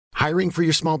Hiring for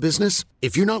your small business?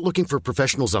 If you're not looking for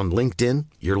professionals on LinkedIn,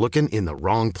 you're looking in the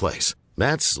wrong place.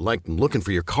 That's like looking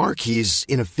for your car keys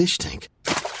in a fish tank.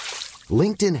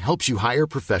 LinkedIn helps you hire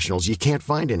professionals you can't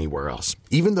find anywhere else,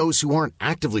 even those who aren't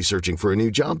actively searching for a new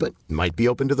job but might be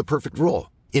open to the perfect role.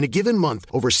 In a given month,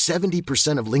 over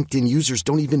 70% of LinkedIn users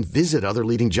don't even visit other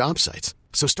leading job sites.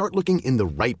 So start looking in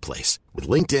the right place. With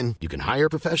LinkedIn, you can hire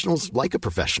professionals like a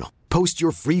professional. Post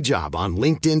your free job on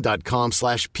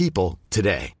linkedin.com/people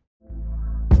today.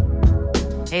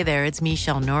 Hey there, it's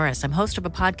Michelle Norris. I'm host of a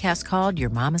podcast called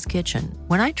Your Mama's Kitchen.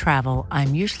 When I travel,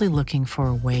 I'm usually looking for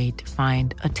a way to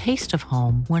find a taste of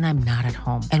home when I'm not at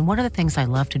home. And one of the things I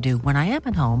love to do when I am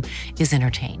at home is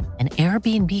entertain. And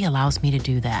Airbnb allows me to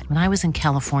do that. When I was in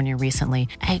California recently,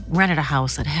 I rented a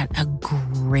house that had a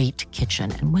great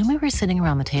kitchen. And when we were sitting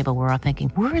around the table, we're all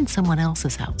thinking, we're in someone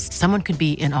else's house. Someone could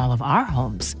be in all of our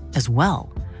homes as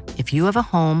well. If you have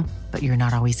a home, but you're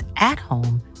not always at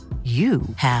home, you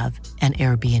have an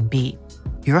Airbnb.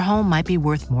 Your home might be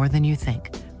worth more than you think.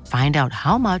 Find out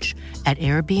how much at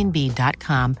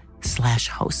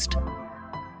airbnb.com/host.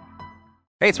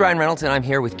 Hey, it's Ryan Reynolds, and I'm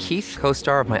here with Keith,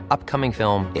 co-star of my upcoming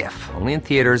film, If, only in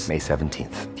theaters May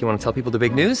 17th. Do you want to tell people the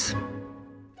big news?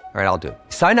 All right, I'll do it.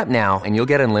 Sign up now and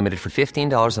you'll get unlimited for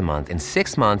 $15 a month and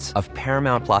 6 months of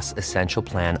Paramount Plus Essential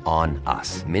Plan on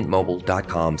us.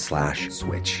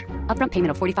 MintMobile.com/switch. Upfront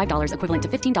payment of $45 equivalent to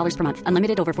 $15 per month.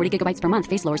 Unlimited over 40 gigabytes per month.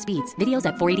 Face lower speeds. Videos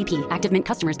at 480p. Active Mint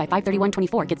customers by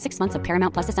 531.24 get 6 months of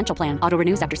Paramount Plus Essential Plan. Auto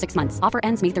renews after 6 months. Offer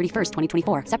ends May 31st,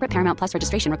 2024. Separate Paramount Plus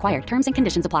registration required. Terms and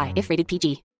conditions apply if rated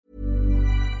PG.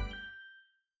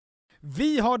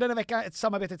 Vi har denna vecka ett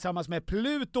samarbete tillsammans med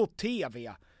Pluto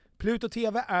TV. Pluto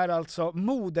TV är alltså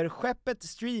moderskeppet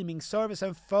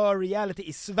streamingservicen för reality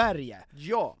i Sverige.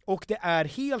 Ja. Och det är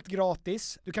helt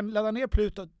gratis. Du kan ladda ner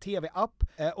Pluto TV-app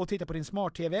och titta på din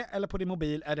smart-tv eller på din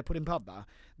mobil eller på din padda.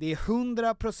 Det är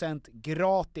 100%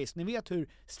 gratis. Ni vet hur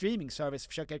streamingservice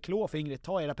försöker klåfingret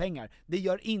ta era pengar. Det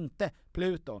gör inte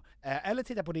Pluto. Eller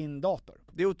titta på din dator.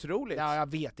 Det är otroligt. Ja,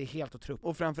 jag vet. Det är helt otroligt.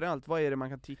 Och framförallt, vad är det man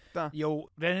kan titta? Jo,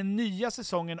 det är den nya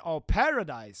säsongen av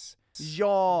Paradise.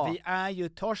 Ja! Vi är ju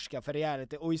torska för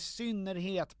reality och i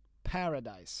synnerhet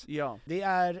Paradise. Ja. Det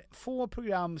är få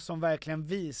program som verkligen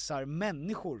visar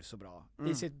människor så bra.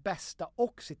 I sitt bästa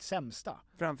och sitt sämsta.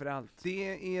 Framförallt.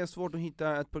 Det är svårt att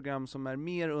hitta ett program som är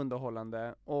mer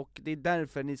underhållande och det är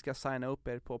därför ni ska signa upp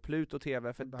er på Pluto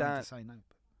TV. För det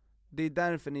är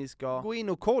därför ni ska gå in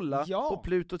och kolla på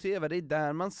Pluto TV. Det är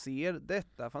där man ser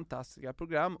detta fantastiska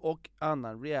program och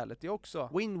annan reality också.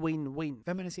 Win, win, win.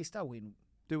 Vem är den sista win?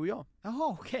 Du och jag.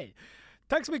 Jaha, okej.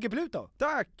 Tack så mycket Pluto.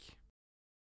 Tack!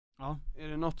 Ja. Är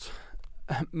det något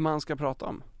man ska prata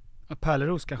om?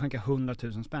 Pärleros ska skänka 100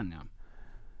 000 spänn, ja.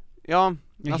 Ja,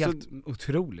 det är helt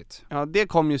otroligt. Ja, det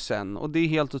kom ju sen och det är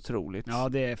helt otroligt. Ja,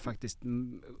 det är faktiskt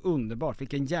underbart.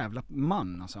 Vilken jävla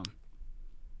man alltså.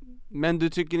 Men du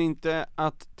tycker inte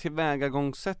att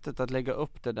tillvägagångssättet att lägga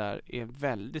upp det där är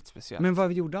väldigt speciellt? Men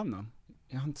vad gjorde han då?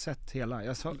 Jag har inte sett hela.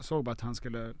 Jag såg bara att han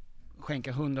skulle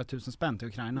skänka 100 000 spänn till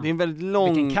Ukraina. Det är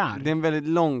en väldigt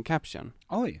lång caption.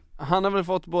 Oj. Han har väl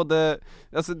fått både,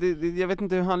 alltså jag vet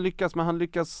inte hur han lyckas, men han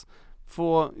lyckas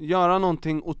få göra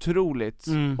någonting otroligt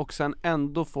och sen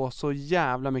ändå få så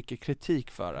jävla mycket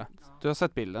kritik för det. Du har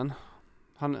sett bilden?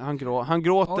 Han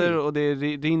gråter. Oj. Och det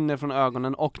rinner från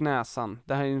ögonen och näsan.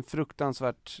 Det här är en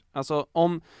fruktansvärt, alltså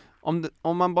om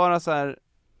man bara så här,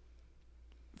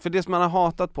 för det som man har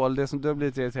hatat på, eller det som du har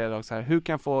blivit irriterad av så här, hur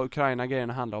kan jag få Ukraina-grejen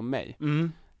att handla om mig?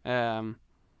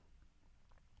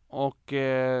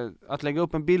 Att lägga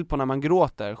upp en bild på när man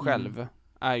gråter själv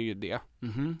är ju det.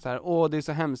 Så här, det är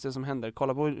så hemskt det som händer.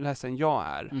 Kolla på hur ledsen jag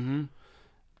är.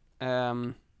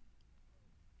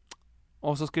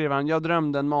 Och så skriver han: jag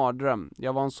drömde en mardröm.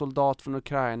 Jag var en soldat från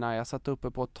Ukraina. Jag satt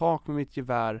uppe på ett tak med mitt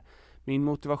gevär. Min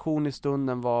motivation i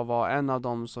stunden var en av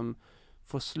dem som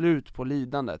får slut på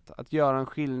lidandet. Att göra en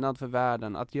skillnad för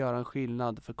världen. Att göra en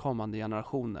skillnad för kommande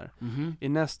generationer. I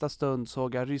nästa stund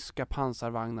såg jag ryska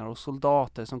pansarvagnar och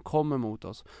soldater som kommer mot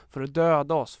oss för att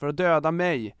döda oss, för att döda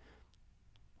mig.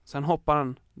 Sen hoppar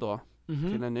han då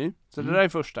till en ny. Så det där är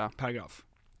första paragraf.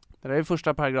 Det där är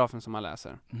första paragrafen som man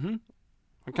läser.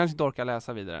 Man kanske inte orkar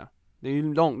läsa vidare. Det är ju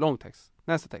en lång text.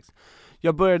 Nästa text.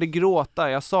 Jag började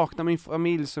gråta. Jag saknar min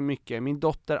familj så mycket. Min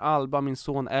dotter Alba, min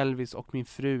son Elvis och min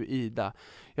fru Ida.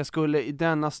 Jag skulle i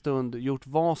denna stund gjort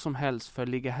vad som helst för att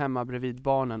ligga hemma bredvid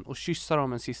barnen och kyssa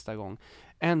dem en sista gång.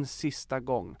 En sista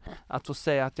gång. Att få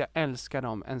säga att jag älskar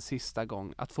dem en sista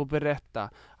gång. Att få berätta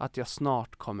att jag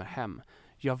snart kommer hem.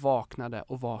 Jag vaknade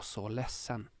och var så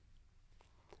ledsen.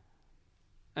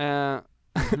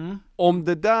 Om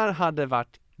det där hade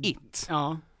varit it.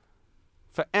 Ja.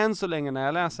 För än så länge när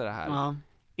jag läser det här Ja.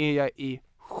 är jag i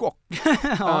chock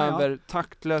Ja, över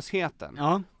taktlösheten.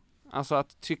 Ja. Alltså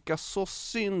att tycka så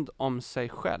synd om sig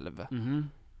själv Mhm.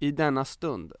 i denna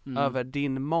stund över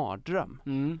din mardröm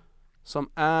Mm. som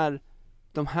är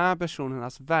de här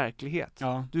personernas verklighet.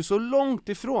 Ja. Du är så långt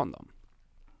ifrån dem.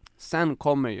 Sen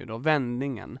kommer ju då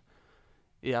vändningen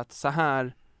i att så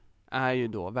här är ju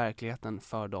då verkligheten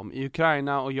för dem i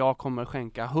Ukraina och jag kommer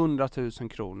skänka 100 000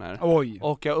 kronor. Oj.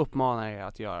 Och jag uppmanar er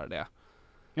att göra det.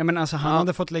 Ja men alltså han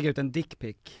hade fått lägga ut en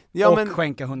dickpic Ja, men och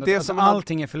skänka 100 det alltså, som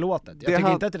allting är förlåtet. Jag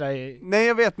tycker inte att det där är... Nej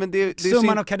jag vet men det är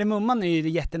Summan och kardemumman är ju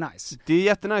jättenice. Det är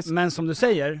jättenice. Men som du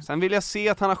säger... Sen vill jag se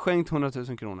att han har skänkt 100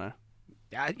 000 kronor.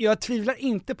 Jag tvivlar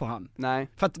inte på han. Nej.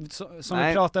 För att, som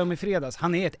vi pratade om i fredags,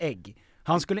 han är ett ägg.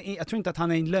 Jag tror inte att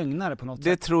han är en lögnare på något sätt.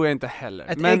 Det tror jag inte heller.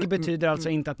 Ett ägg betyder alltså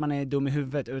inte att man är dum i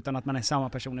huvudet, utan att man är samma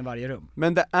person i varje rum.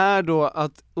 Men det är då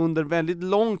att under väldigt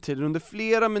lång tid, under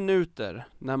flera minuter,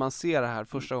 när man ser det här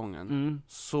första gången,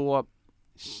 så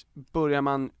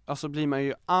blir man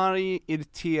ju arg,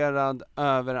 irriterad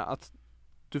över att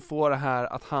du får det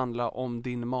här att handla om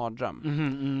din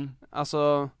mardröm.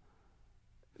 Alltså,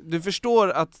 du förstår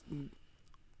att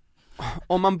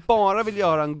om man bara vill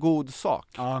göra en god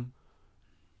sak,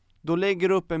 då lägger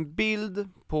du upp en bild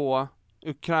på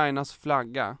Ukrainas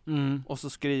flagga och så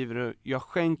skriver du: jag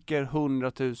skänker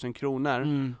 100 000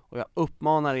 kronor och jag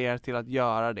uppmanar er till att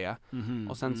göra det.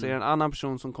 Och sen så är det en annan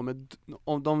person som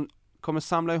om de kommer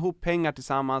samla ihop pengar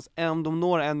tillsammans, om de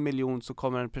når 1 miljon så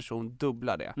kommer en person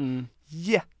dubbla det.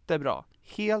 Jättebra,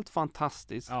 helt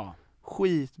fantastiskt,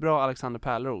 skitbra Alexander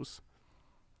Pärleros.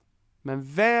 Men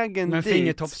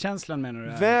fingertoppskänslan menar du?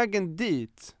 Vägen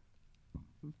dit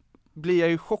blir jag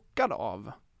ju chockad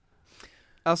av.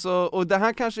 Alltså, och det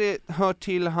här kanske hör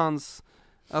till hans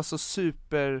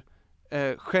super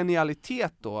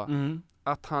genialitet då,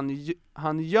 att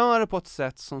han gör det på ett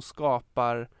sätt som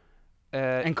skapar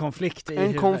en konflikt i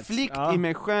huvudet. Konflikt i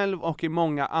mig själv och i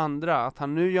många andra, att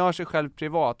han nu gör sig själv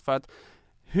privat. För att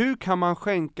hur kan man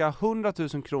skänka 100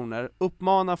 000 kronor,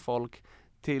 uppmana folk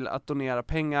till att donera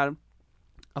pengar,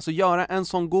 alltså göra en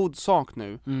sån god sak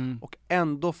nu och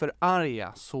ändå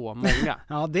förarga så många.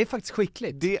 Ja, det är faktiskt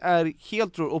skickligt. Det är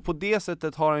helt roligt, och på det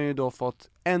sättet har han ju då fått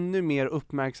ännu mer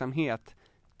uppmärksamhet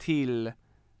till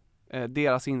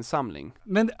deras insamling.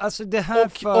 Men alltså det här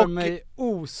för mig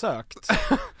osökt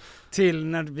till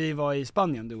när vi var i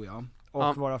Spanien, du och jag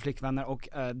och våra flickvänner och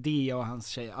Dia och hans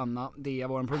tjej Anna, Dia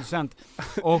vår producent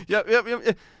och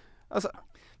alltså,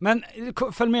 men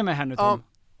följ med mig här nu Tom.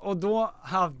 Och då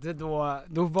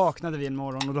vaknade vi en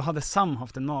morgon och då hade Sam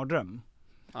haft en mardröm.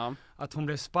 Att hon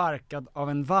blev sparkad av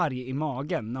en varg i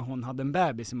magen när hon hade en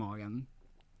bebis i magen.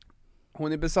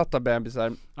 Hon är besatt av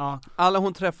bebisar. Alla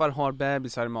hon träffar har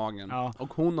bebisar i magen.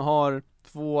 Och hon har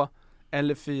 2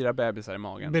 eller 4 bebisar i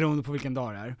magen. Beroende på vilken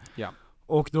dag det är. Ja.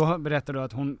 Och då berättade du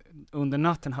att hon under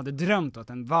natten hade drömt att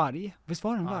en varg, visst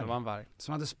var det en varg? Ja, det var en varg.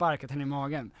 Som hade sparkat henne i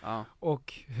magen.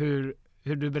 Och hur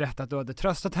du berättade att du hade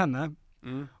tröstat henne.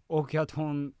 Och att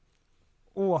hon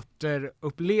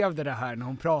återupplevde det här när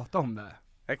hon pratade om det.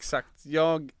 Exakt.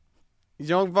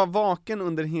 Jag var vaken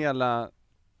under hela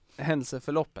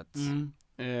händelseförloppet.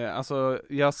 Alltså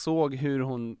jag såg hur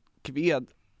hon kved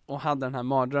och hade den här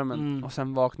mardrömmen och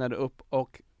sen vaknade upp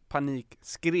och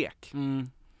panikskrek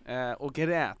och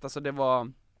grät. Alltså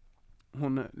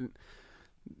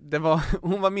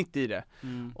hon var mitt i det.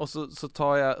 Och så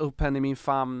tar jag upp henne i min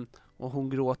famn och hon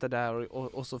gråter där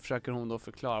och så försöker hon då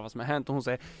förklara vad som har hänt och hon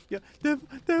säger: ja,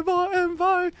 det var en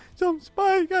varg som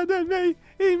sparkade mig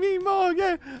i min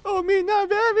mage och mina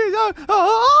bebisar.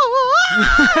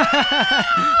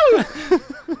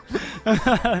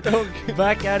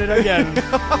 Back at it again.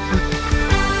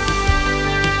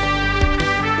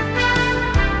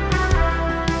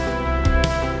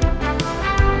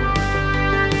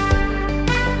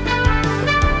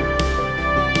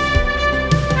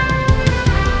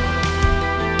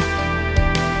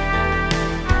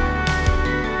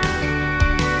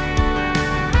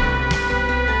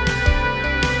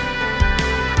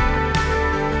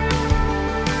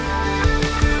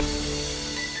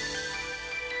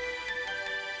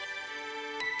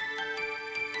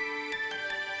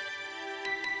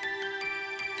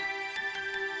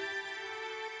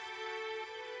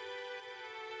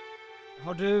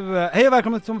 Hej och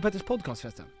välkommen till Tom och Petters podcast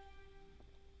förresten.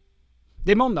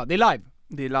 Det är måndag, det är live.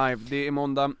 Det är live, det är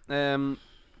måndag.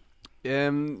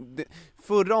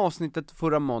 Förra avsnittet,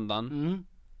 förra måndagen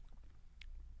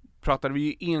pratade vi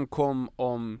ju enkom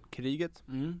om kriget.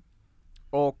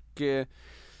 Och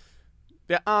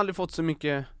vi har aldrig fått så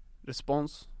mycket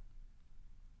respons,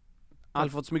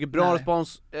 aldrig fått så mycket bra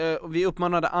respons. Vi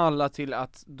uppmanade alla till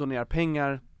att donera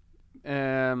pengar,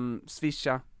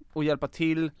 swisha och hjälpa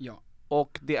till. Ja.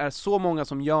 Och det är så många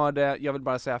som gör det. Jag vill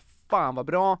bara säga, fan vad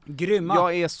bra. Grymma.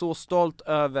 Jag är så stolt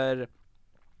över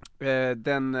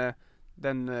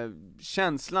den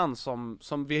känslan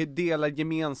som vi delar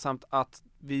gemensamt, att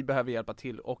vi behöver hjälpa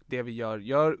till, och det vi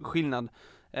gör skillnad,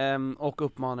 och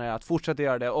uppmanar er att fortsätta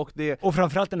göra det. Och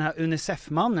framförallt den här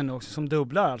UNICEF-mannen också, som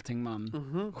dubblar allting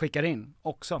man skickar in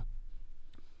också.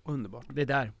 Underbart. Det är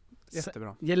där.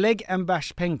 Jättebra. Jag lägg en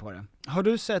bärspeng på det. Har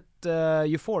du sett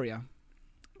Euphoria?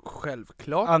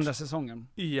 Självklart. Andra säsongen.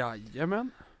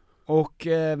 Jajamän. Och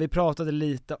vi pratade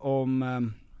lite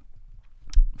om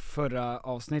förra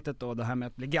avsnittet då, det här med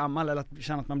att bli gammal eller att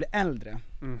känna att man blir äldre.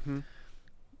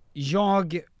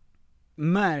 Jag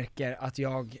märker att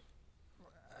jag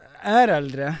är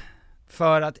äldre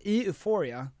för att i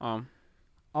Euphoria,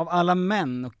 av alla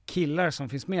män och killar som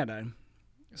finns med där,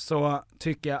 så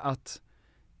tycker jag att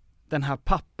den här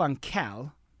pappan Cal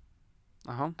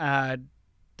är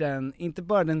den, inte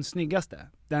bara den snyggaste,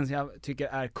 den som jag tycker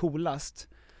är coolast,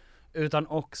 utan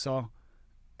också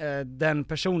den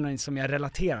personen som jag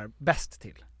relaterar bäst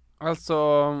till.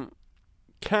 Alltså,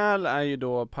 Cal är ju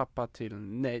då pappa till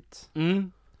Nate.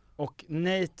 Och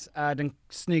Nate är den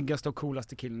snyggaste och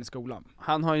coolaste killen i skolan.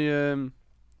 Han har ju,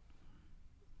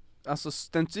 alltså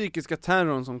den psykiska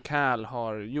terrorn som Cal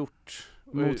har gjort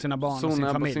mot sina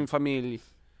barn och sin familj.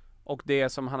 Och det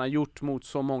som han har gjort mot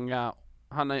så många.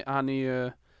 Han är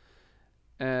ju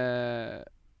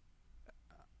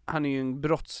han är ju en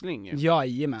brottsling.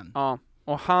 Jajamän. Ja,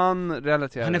 och han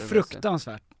relaterar. Han är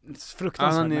fruktansvärd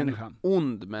han är människa. En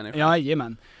ond människa.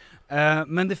 Jajamän.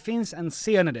 Men det finns en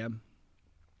scen i det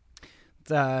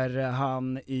där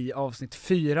han i avsnitt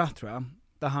 4 tror jag,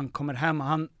 där han kommer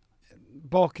hem,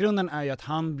 bakgrunden är ju att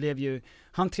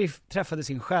han träffade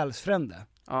sin själsfrände.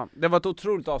 Ja, det var ett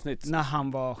otroligt avsnitt. När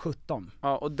han var 17.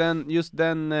 Ja, och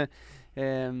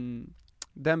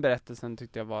den berättelsen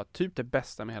tyckte jag var typ det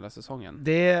bästa med hela säsongen.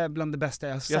 Det är bland det bästa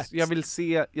jag har sett.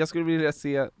 Jag skulle vilja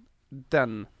se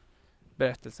den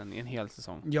berättelsen i en hel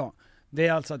säsong. Ja, det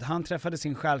är alltså att han träffade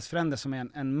sin själsfrände som är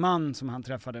en man som han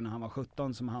träffade när han var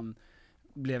 17, som han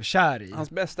blev kär i.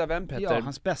 Hans bästa vän, Petter. Ja,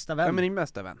 hans bästa vän. Vem är din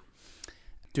bästa vän?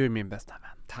 Du är min bästa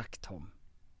vän. Tack Tom.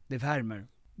 Det värmer.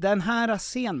 Den här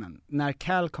scenen när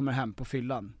Cal kommer hem på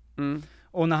fyllan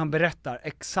och när han berättar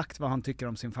exakt vad han tycker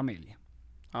om sin familj.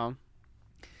 Ja.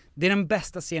 Det är den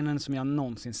bästa scenen som jag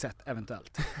någonsin sett,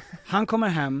 eventuellt. Han kommer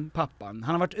hem, pappan.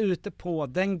 Han har varit ute på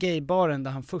den gaybaren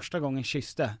där han första gången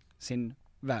kysste sin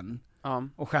vän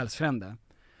och själsfrände.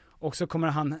 Och så kommer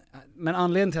han, men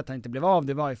anledningen till att han inte blev av,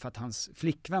 det var ju för att hans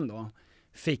flickvän då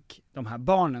fick de här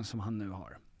barnen som han nu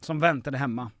har, som väntade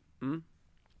hemma.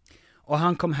 Och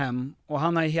han kom hem och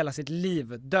han har i hela sitt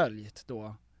liv döljt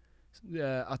då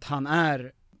att han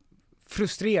är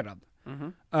frustrerad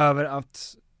över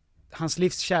att hans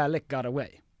livs kärlek got away.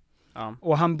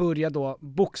 Och han börjar då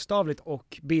bokstavligt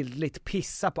och bildligt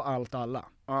pissa på allt och alla.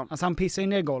 Alltså han pissar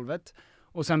ner i golvet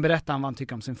och sen berättar han vad han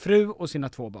tycker om sin fru och sina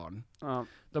 2 barn.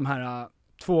 De här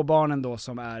 2 barnen då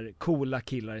som är coola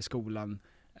killar i skolan,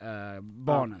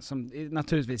 barnen som är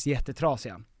naturligtvis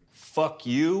jättetrasiga. Fuck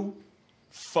you.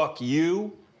 Fuck you.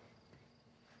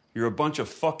 You're a bunch of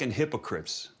fucking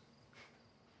hypocrites.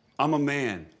 I'm a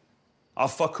man. I'll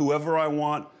fuck whoever I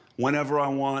want,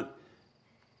 whenever I want.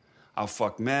 I'll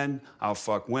fuck men, I'll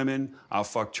fuck women, I'll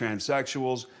fuck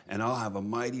transsexuals, and I'll have a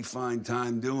mighty fine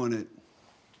time doing it.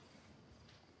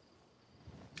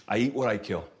 I eat what I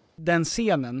kill. Den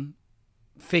scenen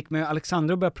fick mig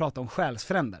Alexandra att börja prata om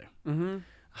själsfränder.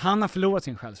 Han har förlorat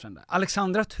sin själsfrände.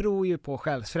 Alexandra tror ju på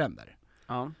själsfränder.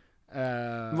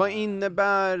 Vad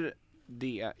innebär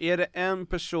det? Är det en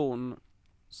person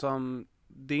som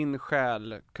din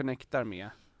själ connectar med?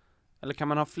 Eller kan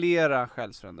man ha flera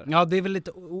själsfränder? Ja, det är väl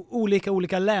lite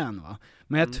olika län va?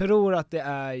 Men jag tror att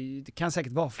det kan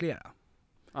säkert vara flera.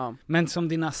 Men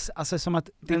som som att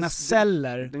dina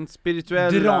celler den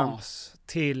spirituella dras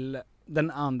till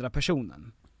den andra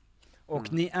personen.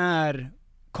 Och ni är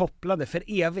kopplade för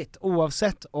evigt,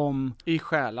 oavsett om i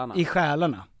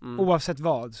själarna. Oavsett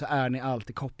vad så är ni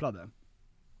alltid kopplade.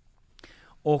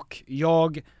 Och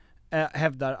jag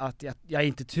hävdar att jag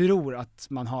inte tror att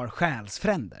man har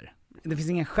själsfränder. Det finns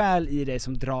ingen själ i dig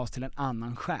som dras till en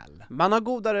annan själ. Man har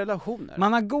goda relationer.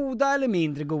 Man har goda eller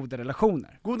mindre goda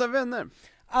relationer. Goda vänner.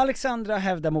 Alexandra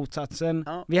hävdar motsatsen.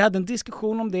 Vi hade en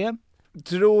diskussion om det.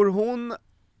 Tror hon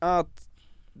att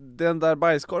den där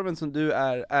bajskorven som du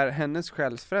är hennes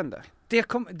själsfrände?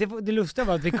 Det lustiga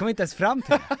var att vi kom inte ens fram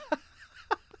till det.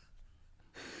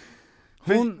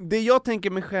 Det jag tänker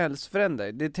med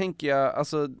själsfränder, det tänker jag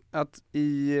alltså att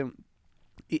i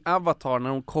Avatar när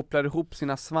de kopplar ihop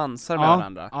sina svansar med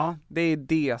varandra. Det är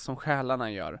det som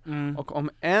själarna gör. Och om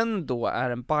en då är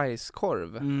en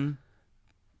bajskorv,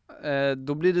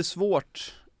 då blir det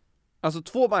svårt. Alltså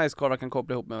 2 bajskorvar kan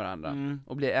koppla ihop med varandra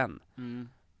och bli en.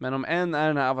 Men om en är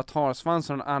den här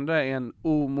avatarsvansen och den andra är en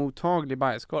omottaglig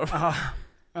bajskorv.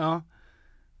 Ja.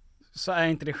 Så är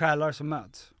inte det själar som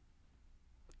möts.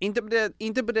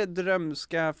 Inte på det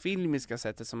drömska filmiska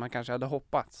sättet som man kanske hade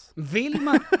hoppats. Vill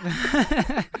man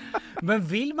Men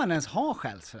vill man ens ha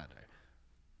själsfränder?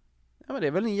 Ja, men det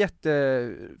är väl en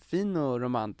jättefin och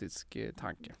romantisk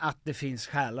tanke. Att det finns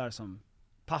själar som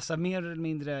passar mer eller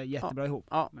mindre jättebra ihop.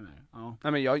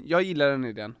 Nej, men jag gillar den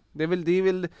idén. Det är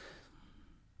väl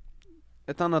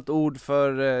ett annat ord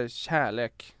för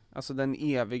kärlek. Alltså den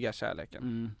eviga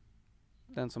kärleken.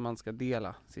 Den som man ska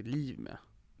dela sitt liv med.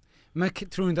 Men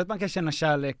tror du inte att man kan känna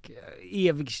kärlek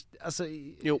evig, alltså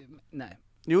Jo. Nej.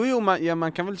 Jo,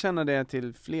 man kan väl känna det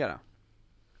till flera.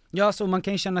 Ja, så man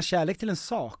kan ju känna kärlek till en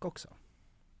sak också.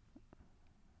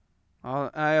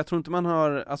 Ja, jag tror inte man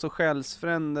har, alltså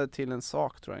själsfränder till en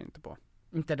sak tror jag inte på.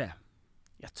 Inte det?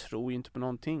 Jag tror ju inte på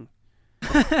någonting.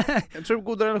 Jag tror på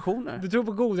goda relationer. Du tror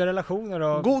på goda relationer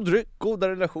och... Goda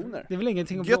relationer. Det är väl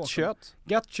ingenting att Gött kött.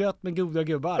 Gött kött med goda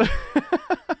gubbar.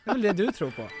 Det är väl det du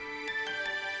tror på.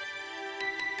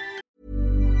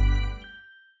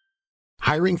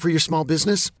 Hiring for your small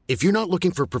business? If you're not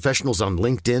looking for professionals on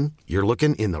LinkedIn, you're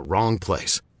looking in the wrong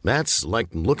place. That's like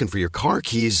looking for your car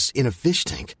keys in a fish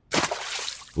tank.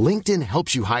 LinkedIn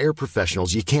helps you hire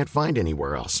professionals you can't find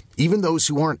anywhere else, even those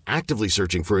who aren't actively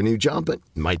searching for a new job but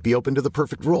might be open to the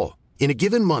perfect role. In a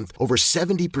given month, over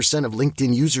 70% of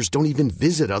LinkedIn users don't even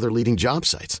visit other leading job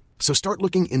sites. So start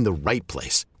looking in the right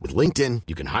place. With LinkedIn,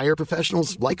 you can hire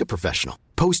professionals like a professional.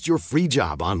 Post your free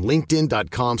job on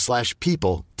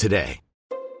linkedin.com/people today.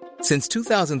 Since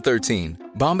 2013,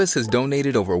 Bombas has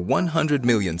donated over 100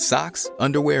 million socks,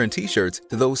 underwear, and T-shirts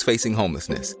to those facing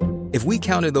homelessness. If we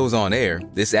counted those on air,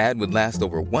 this ad would last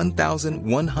over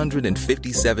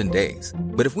 1,157 days.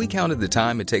 But if we counted the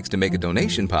time it takes to make a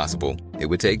donation possible, it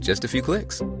would take just a few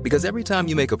clicks. Because every time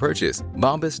you make a purchase,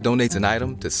 Bombas donates an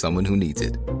item to someone who needs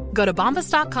it. Go to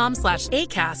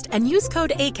bombas.com/ACAST and use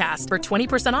code ACAST for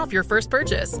 20% off your first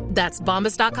purchase. That's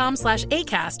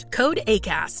bombas.com/ACAST, code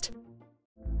ACAST.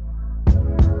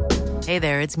 Hey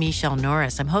there, it's Michelle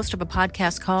Norris. I'm host of a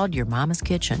podcast called Your Mama's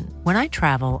Kitchen. When I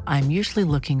travel, I'm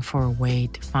usually looking for a way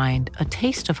to find a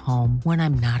taste of home when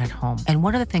I'm not at home. And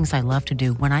one of the things I love to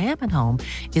do when I am at home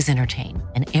is entertain.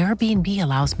 And Airbnb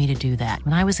allows me to do that.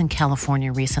 When I was in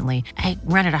California recently, I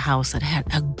rented a house that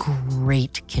had a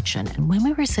great kitchen. And when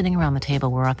we were sitting around the table,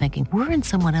 we were all thinking, we're in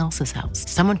someone else's house.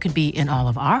 Someone could be in all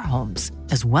of our homes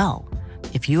as well.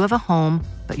 If you have a home,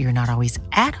 but you're not always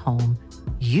at home,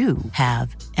 you have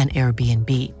an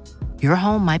Airbnb. Your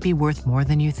home might be worth more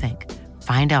than you think.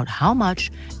 Find out how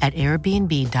much at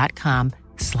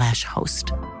airbnb.com/host.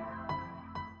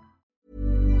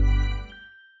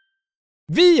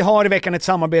 Vi har i veckan ett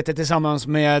samarbete tillsammans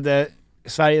med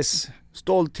Sveriges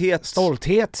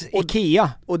stolthet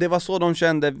IKEA. Och det var så de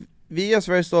kände, vi är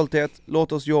Sveriges stolthet,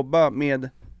 låt oss jobba med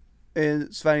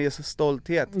Sveriges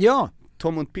stolthet. Ja.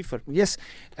 Tom und Piffer. Yes.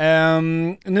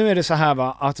 Nu är det så här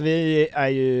va, att vi är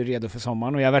ju redo för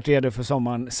sommaren och jag har varit redo för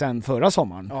sommaren sen förra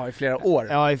sommaren. Ja, i flera år.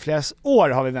 Ja, i flera år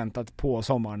har vi väntat på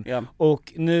sommaren. Ja.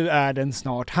 Och nu är den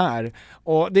snart här.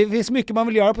 Och det finns mycket man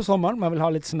vill göra på sommaren. Man vill ha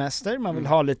lite semester, man vill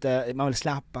ha lite, man vill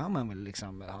slappa, man vill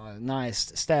liksom ha ett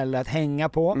nice ställe att hänga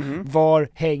på. Var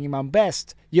hänger man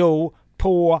bäst? Jo,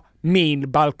 på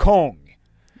min balkong.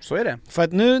 Så är det. För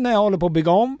att nu när jag håller på att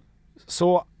bygga om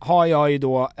så har jag ju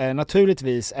då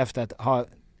naturligtvis efter att ha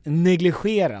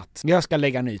negligerat. Jag ska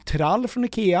lägga ny trall från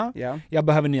IKEA. Yeah. Jag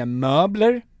behöver nya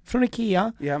möbler från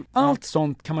IKEA. Yeah. Allt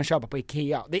sånt kan man köpa på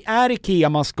IKEA. Det är IKEA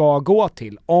man ska gå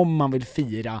till om man vill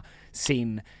fira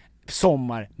sin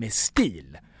sommar med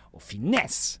stil och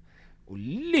finess och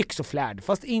lyx och flärd,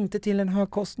 fast inte till en hög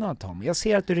kostnad, Tom. Jag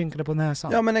ser att du rynkade på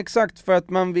näsan. Ja, men exakt, för att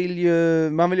man vill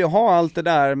ju ha allt det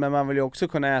där, men man vill ju också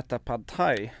kunna äta pad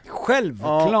thai.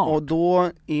 Självklart. Ja, och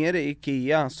då är det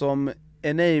IKEA som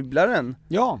enablaren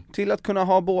till att kunna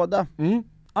ha båda.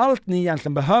 Allt ni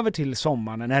egentligen behöver till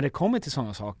sommaren när det kommer till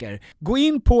sådana saker. Gå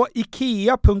in på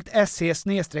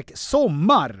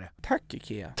ikea.se/sommar. Tack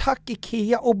IKEA. Tack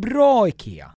IKEA och bra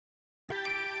IKEA.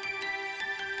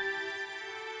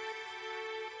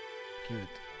 Gud.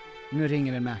 Nu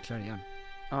ringer en mäklare igen.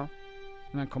 Ja.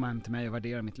 Han kommer hem till mig och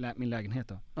värderar min lägenhet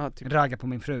då. Ja, typ. Raggar på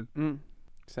min fru.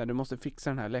 Så här, du måste fixa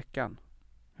den här läckan.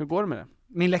 Hur går det med det?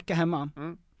 Min läcka hemma?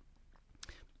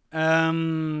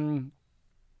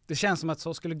 Det känns som att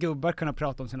så skulle gubbar kunna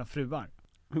prata om sina fruar.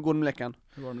 Hur går det med läckan?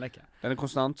 Den är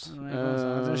konstant. Den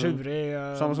är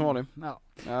tjurig. Samma som vanligt. Ja.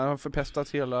 Jag har förpestat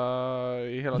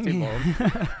hela tillvaron.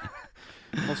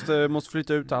 måste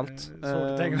flytta ut allt.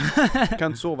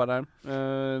 Kan inte sova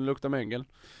där. Luktar mögel.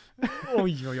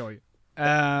 Oj.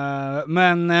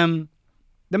 Men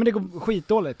det går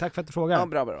skitdåligt. Tack för att du frågar. Ja,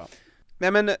 bra.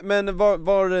 Nej, men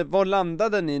var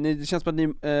landade ni? Det känns som att ni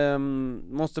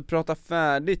måste prata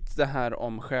färdigt det här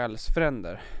om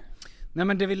själsfränder. Nej,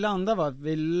 men det vi landade var att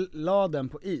vi la den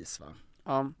på is, va?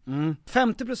 Ja.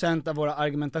 50% av våra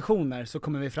argumentationer så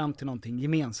kommer vi fram till någonting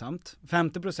gemensamt.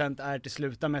 50% är till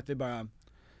sluta med att vi bara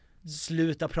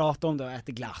slutar prata om det och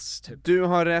äter glass, typ. Du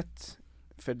har rätt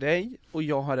för dig och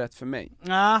jag har rätt för mig.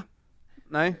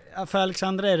 Nej. För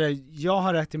Alexandra är det, jag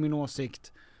har rätt i min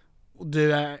åsikt och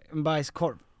du är en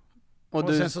bajskorv. Och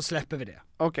sen så släpper vi det.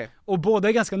 Okej. Och båda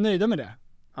är ganska nöjda med det.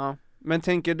 Ja. Men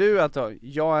tänker du att då,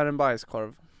 jag är en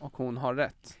bajskorv och hon har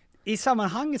rätt? I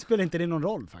sammanhanget spelar inte det någon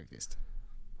roll faktiskt.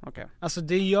 Okej. Alltså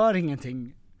det gör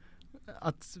ingenting.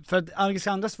 För att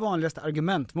Alexandras vanligaste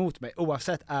argument mot mig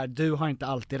oavsett är du har inte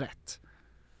alltid rätt.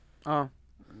 Ja.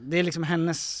 Det är liksom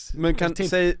hennes. Men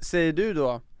säger du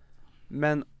då,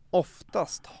 men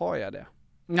oftast har jag det?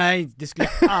 Nej, det skulle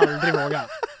jag aldrig våga.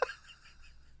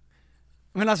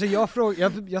 Men alltså jag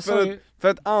sa ju... För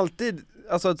att alltid,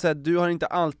 alltså att säga du har inte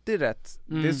alltid rätt,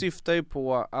 det syftar ju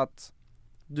på att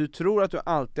du tror att du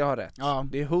alltid har rätt. Ja.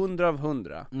 Det är 100 av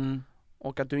 100.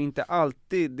 Och att du inte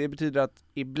alltid, det betyder att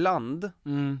ibland,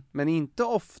 men inte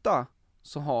ofta,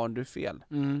 så har du fel.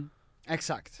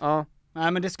 Exakt. Ja.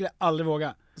 Nej, men det skulle jag aldrig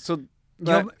våga. Så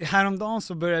häromdagen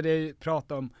så började jag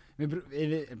prata om, vi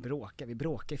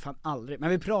bråkar fan aldrig, men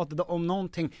vi pratade om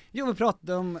någonting, vi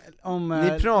pratade om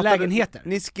lägenheter.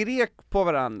 Ni skrek på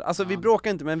varandra, alltså vi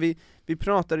bråkade inte, men vi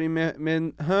pratade ju med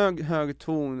en hög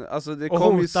ton, alltså det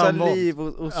kom ju saliv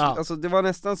och alltså det var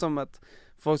nästan som att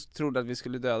folk trodde att vi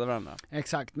skulle döda varandra.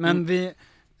 Exakt, men det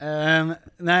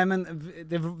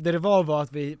var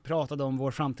att vi pratade om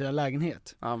vår framtida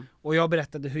lägenhet. Och jag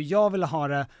berättade hur jag ville ha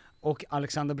det och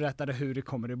Alexander berättade hur det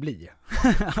kommer att bli.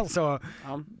 Alltså,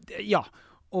 ja.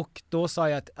 Och då sa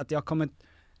jag att jag kommer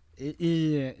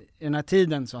i den här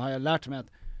tiden så har jag lärt mig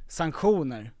att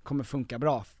sanktioner kommer funka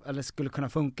bra, eller skulle kunna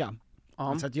funka.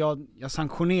 Så att jag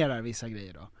sanktionerar vissa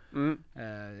grejer då.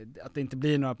 Att det inte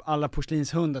blir alla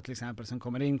porslinshundar till exempel som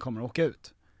kommer in kommer att åka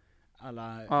ut.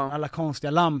 Alla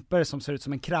konstiga lampor som ser ut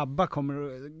som en krabba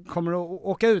kommer att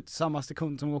åka ut samma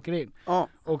sekund som åker in.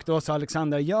 Och då sa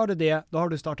Alexander, gör du det, då har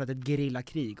du startat ett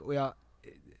gerillakrig. Och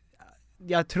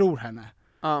jag tror henne.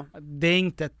 Det är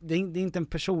inte en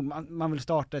person man vill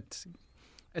starta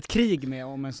ett krig med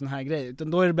om en sån här grej.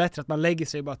 Utan då är det bättre att man lägger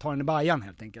sig och bara tar den i bajan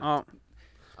helt enkelt.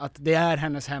 Att det är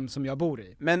hennes hem som jag bor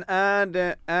i. Men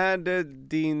är det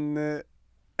din...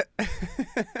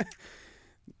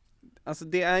 Alltså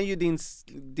det är ju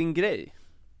din grej.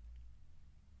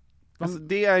 Alltså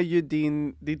det är ju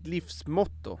ditt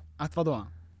livsmotto. Att vadå?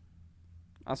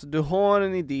 Alltså du har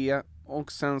en idé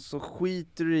och sen så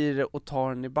skiter du i det och tar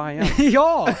den i bajan.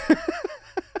 Ja!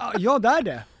 Ja, det är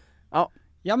det.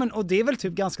 Ja, men och det är väl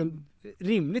typ ganska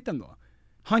rimligt ändå.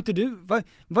 Har inte du,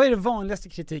 vad är det vanligaste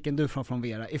kritiken du får från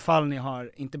Vera ifall ni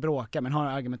har, inte bråka men har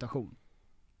en argumentation?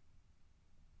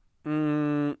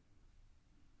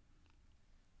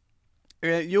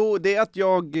 Jo, det är att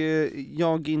jag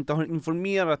inte har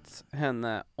informerat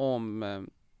henne om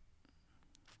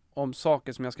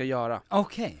saker som jag ska göra.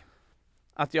 Okej.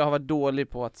 Att jag har varit dålig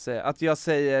på att säga, att jag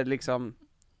säger liksom,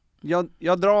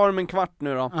 jag drar om en kvart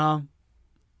nu då. Ja.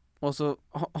 Och så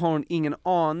har hon ingen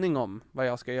aning om vad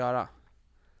jag ska göra.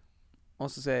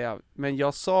 Och så säger jag, men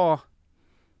jag sa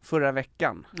förra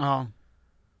veckan. Ja.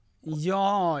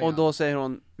 Och då säger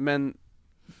hon, men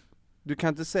du kan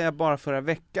inte säga bara förra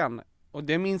veckan. Och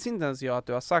det minns inte ens jag att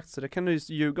du har sagt, så det kan du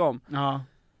ljuga om. Ja.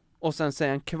 Och sen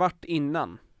säga en kvart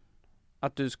innan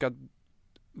att du ska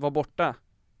vara borta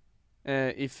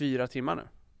i 4 timmar nu.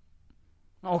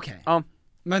 Okej. Ja.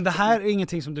 Men det här är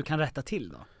ingenting som du kan rätta till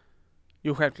då?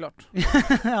 Jo, självklart.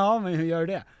 Ja, men hur gör du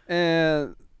det?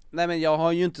 Nej, men jag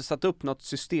har ju inte satt upp något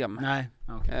system. Nej,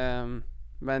 okej.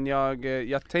 Men jag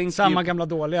tänker samma gamla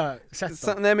dåliga sätt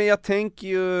då? Nej, men jag tänker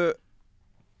ju,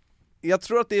 jag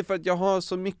tror att det är för att jag har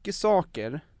så mycket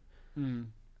saker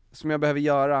som jag behöver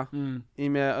göra i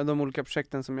med de olika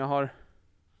projekten som jag har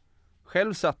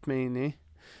själv satt mig in i,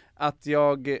 att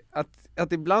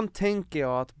ibland tänker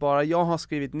jag att bara jag har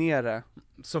skrivit ner det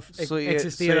så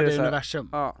existerar det i universum.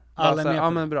 Alla är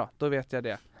med men bra, då vet jag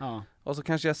det. Ja. Och så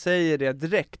kanske jag säger det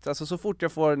direkt, alltså så fort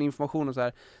jag får en information och så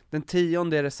här, den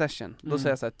 10:e är det session. Då säger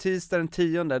jag så här, tisdag den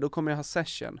 10:e, då kommer jag ha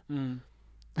session.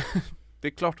 Det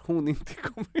är klart hon inte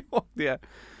kommer ihåg det.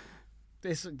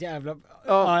 Det är så jävla...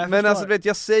 Ja, jag men förstår. alltså vet,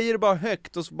 jag säger det bara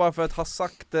högt och så bara för att ha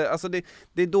sagt det, alltså det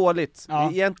är dåligt.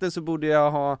 Ja. Egentligen så borde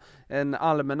jag ha en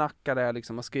almanacka där jag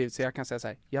liksom har skrivit, så jag kan säga så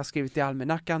här: jag har skrivit i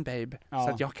almanackan babe, Ja.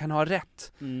 så att jag kan ha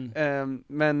rätt.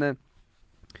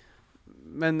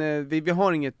 Men vi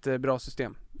har inget bra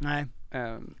system. Nej.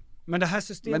 Men det här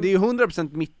systemet... Men det är ju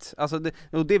 100% mitt, alltså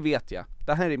och det vet jag.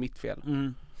 Det här är mitt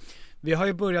fel. Vi har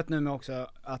ju börjat nu med också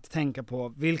att tänka på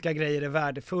vilka grejer är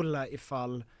värdefulla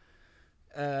ifall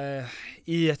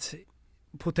i ett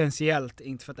potentiellt,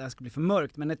 inte för att det här ska bli för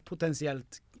mörkt, men ett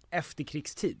potentiellt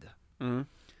efterkrigstid.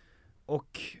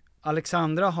 Och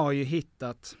Alexandra har ju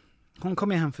hittat, hon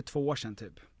kom hem för 2 år sedan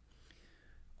typ,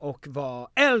 och var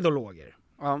eld och lågor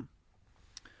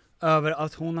över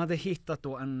att hon hade hittat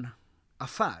då en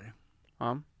affär,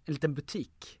 en liten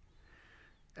butik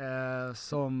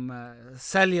som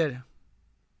säljer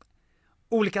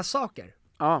olika saker.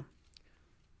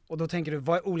 Och då tänker du,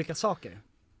 vad är olika saker?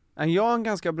 Jag har en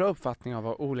ganska bra uppfattning av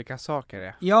vad olika saker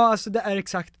är. Ja, alltså det är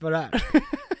exakt vad det är.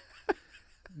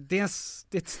 Det är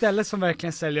ett ställe som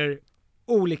verkligen säljer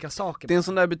olika saker. Det är en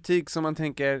sån där butik som man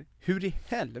tänker, hur i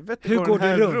helvete hur går den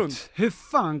här det runt? Hur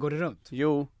fan går det runt?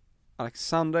 Jo,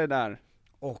 Alexandra är där.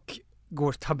 Och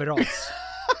går taberats.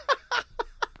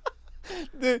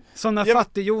 Som när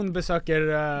Fattig-Jon besöker...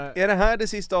 Är det här det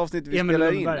sista avsnittet vi Emil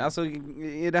spelar Lundberg? in? Alltså,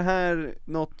 är det här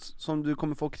något som du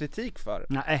kommer få kritik för?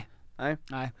 Nej.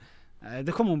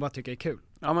 Det kommer hon bara tycka är kul.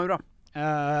 Ja, men bra.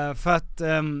 För att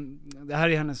det här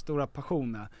är hennes stora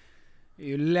passion. Det är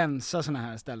ju länsa såna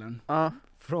här ställen.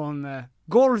 Från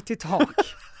golv till tak.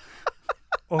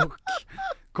 Och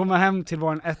komma hem till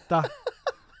våran etta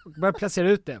och börja placera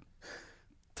ut det.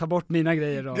 Ta bort mina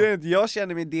grejer då. Jag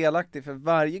känner mig delaktig, för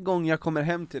varje gång jag kommer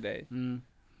hem till dig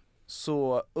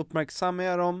så uppmärksammar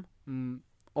jag dem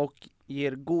och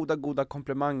ger goda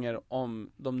komplimanger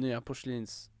om de nya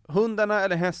porslinshundarna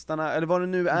eller hästarna eller vad det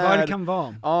nu är. Vad det kan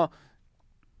vara. Ja,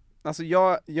 alltså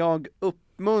jag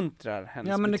uppmuntrar hennes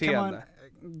ja, men beteende.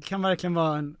 Det kan verkligen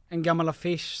vara en gammal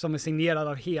affisch som är signerad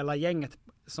av hela gänget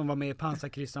som var med i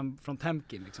pansarkryssaren från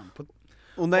Temkin liksom.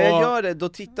 Och när jag gör det, då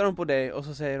tittar de på dig och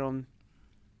så säger de: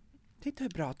 titta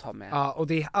hur bra ta med. Ja, och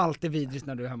det är alltid vidrigt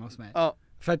när du är hemma hos mig. Ja.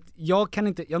 För att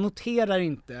jag noterar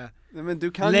inte men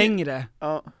du kan längre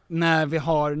när vi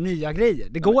har nya grejer.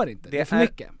 Det går inte, det är för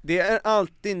mycket. Det är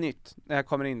alltid nytt när jag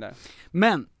kommer in där.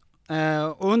 Men,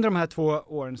 och under de här 2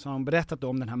 åren så har de berättat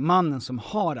om den här mannen som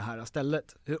har det här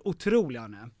stället. Hur otrolig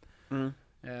han är.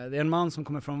 Det är en man som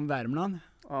kommer från Värmland.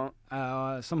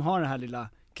 Som har det här lilla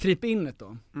krypinnet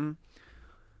då.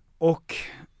 Och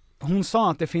hon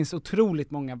sa att det finns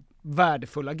otroligt många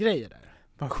värdefulla grejer där.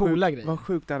 Coola grejer. Vad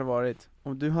sjukt det hade varit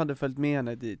om du hade följt med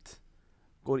henne dit,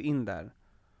 går in där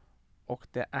och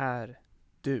det är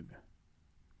du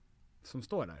som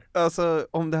står där. Alltså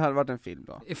om det hade varit en film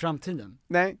då. I framtiden?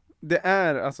 Nej, det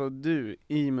är alltså du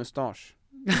i mustasch.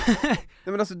 Nej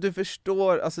men alltså du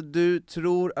förstår, alltså du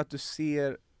tror att du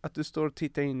ser att du står och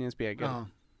tittar in i en spegel. Ja.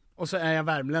 Och så är jag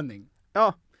värmlänning.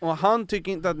 Ja, och han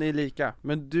tycker inte att ni är lika,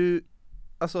 men du,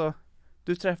 alltså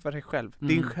du träffar dig själv,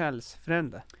 din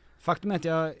själsfrände. Faktum är att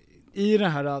jag i det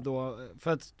här då,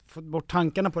 för att få bort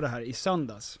tankarna på det här i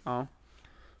söndags,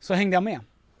 så hängde jag med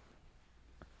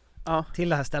till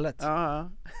det här stället.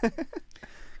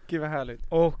 Gud vad härligt.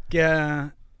 Och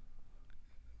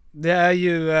det är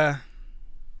ju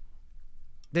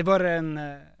det var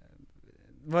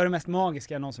det mest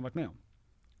magiska jag någonsin varit med om.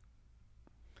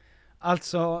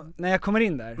 Alltså när jag kommer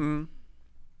in där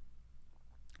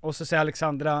och så säger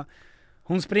Alexandra,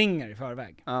 hon springer i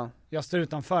förväg. Jag står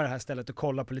utanför det här stället och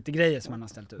kollar på lite grejer som han har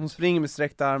ställt ut. Hon springer med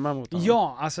sträckta armar mot honom.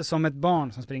 Ja, alltså som ett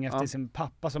barn som springer efter sin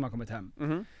pappa som har kommit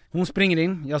hem. Hon springer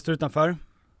in, jag står utanför.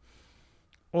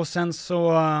 Och sen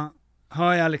så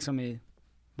hör jag liksom i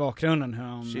bakgrunden hur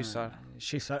hon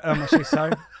ömma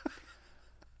kyssar.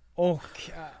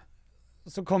 Och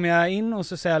så kommer jag in och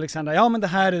så säger Alexandra, ja men det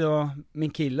här är då min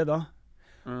kille då.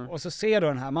 Och så ser då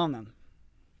den här mannen.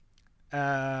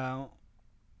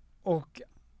 Och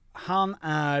han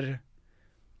är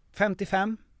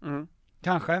 55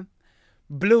 kanske.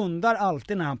 Blundar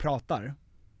alltid när han pratar.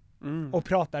 Och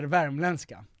pratar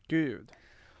värmländska. Gud.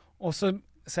 Och så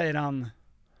säger han,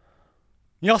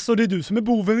 ja så det är du som är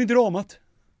boven i dramat.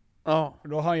 Ja.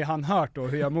 Då har ju han hört då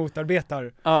hur jag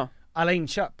motarbetar alla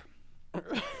inköp.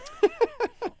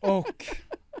 Och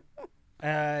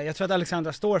jag tror att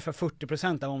Alexandra står för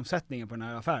 40% av omsättningen på den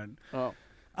här affären.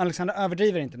 Alexandra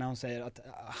överdriver inte när hon säger att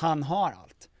han har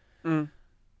allt.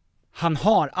 Han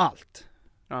har allt.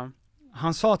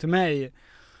 Han sa till mig,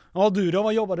 ja du då,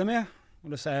 vad jobbar du med? Och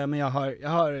då säger jag, men jag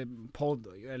har podd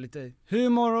och jag är lite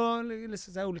humor och lite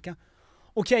så här olika.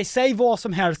 Okej, säg vad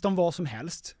som helst om vad som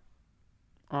helst.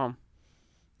 Ja.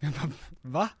 Jag bara,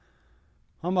 va?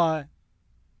 Han bara,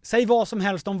 säg vad som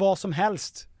helst om vad som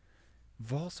helst.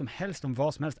 Vad som helst om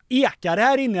vad som helst. Ekar det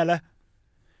här inne eller?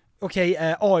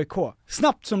 Okej, AIK.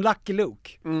 Snabbt som Lucky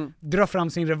Luke. Drar fram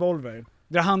sin revolver.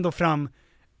 Drar han då fram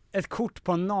ett kort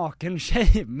på en naken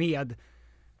tjej med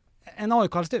en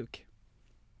AIK-halsduk.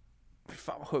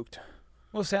 Fan vad sjukt.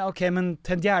 Och säger, okej, men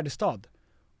Ted Gärdestad.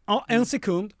 Ja, en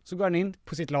sekund så går han in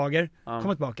på sitt lager,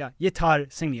 kommer tillbaka, gitarr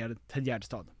signerad Ted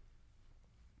Gärdestad.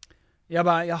 Jag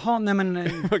bara, jaha, nej men...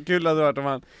 Vad kul hade det varit om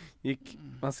han gick,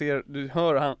 man ser, du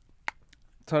hör han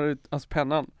tar ut hans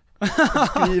pennan och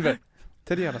skriver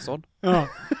Ted Gärdestad. Ja,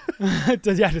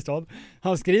 Ted Gärdestad.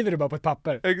 Han skriver det bara på ett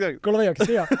papper. Exakt. Kolla vad jag kan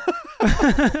säga.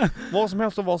 Vad som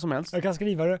helst och vad som helst. Jag kan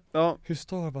skriva det. Ja. Hur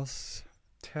stavas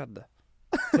Ted?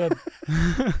 Ted?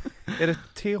 Är det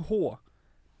TH?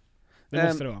 Det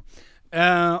måste det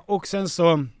vara. Och sen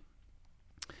så,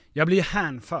 jag blir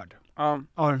hänförd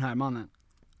av den här mannen.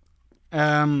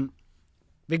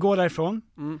 Vi går därifrån.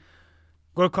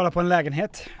 Går och kollar på en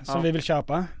lägenhet som vi vill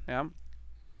köpa.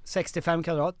 65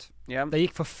 kvadrat. Det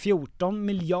gick för 14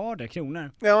 miljarder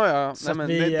kronor. Ja. Nej, men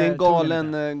det är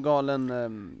en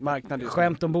galen marknad.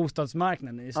 Skämt om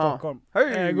bostadsmarknaden i Stockholm.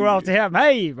 Hej! Går alltid hem.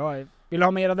 Hej! Vill du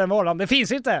ha mer av den varan? Det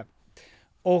finns inte!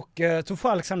 Och så får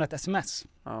Alexander ett sms.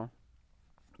 Ja.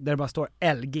 Där det bara står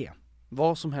LG.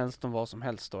 Vad som helst om vad som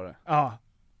helst står det. Ja.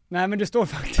 Nej men det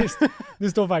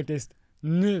står faktiskt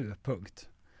nu, punkt.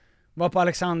 Var på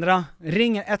Alexandra,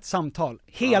 ringer ett samtal.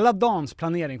 Hela dagens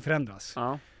planering förändras.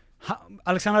 Ja.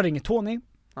 Alexandra ringer Tony.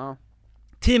 Ja.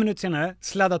 10 minuter senare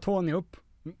sladdar Tony upp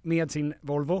med sin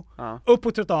Volvo. Ja. Upp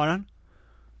på trottoaren.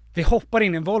 Vi hoppar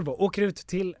in i en Volvo, åker ut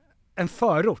till en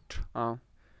förort. Ja.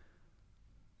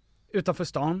 Utanför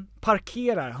stan,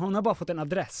 parkerar, hon har bara fått en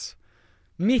adress.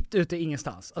 Mitt ute i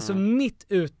ingenstans. Alltså mitt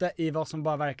ute i vad som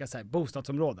bara verkar så här,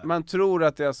 bostadsområde. Man tror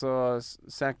att det är alltså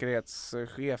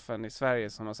säkerhetschefen i Sverige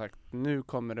som har sagt nu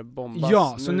kommer det bombas.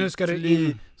 Ja, så nu ska det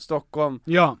in Stockholm.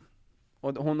 Ja.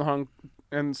 Och hon har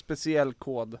en speciell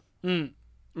kod.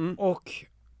 Och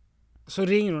så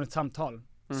ringer hon ett samtal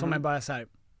som är bara så här: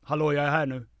 hallå, jag är här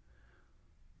nu.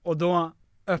 Och då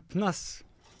öppnas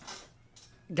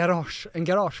en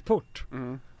garageport.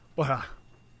 Bara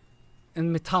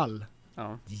en metall.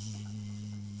 Ja.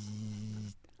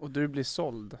 Och du blir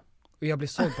såld. Och jag blir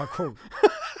såld på auktion.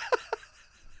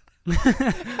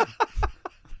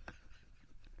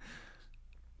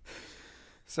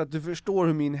 Så att du förstår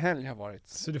hur min helg har varit.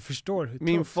 Så du förstår hur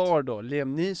min tufft. Far då,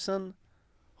 Liam Neeson,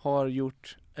 har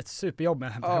gjort ett superjobb med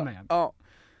att hämta hem igen. Ja.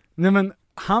 Nej men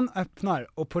han öppnar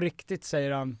och på riktigt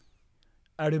säger han: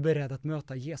 är du beredd att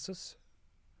möta Jesus?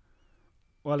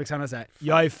 Och Alexander säger: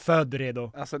 jag är född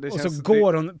redo. Alltså det och känns, så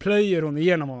går hon, plöjer hon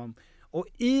igenom honom. Och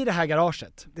i det här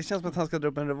garaget, det känns som att han ska dra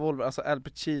upp en revolver, alltså Al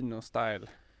Pacino style.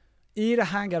 I det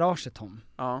här garaget, Tom,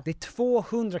 det är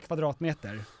 200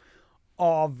 kvadratmeter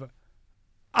av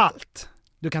allt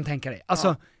du kan tänka dig.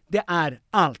 Alltså det är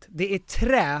allt. Det är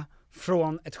trä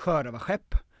från ett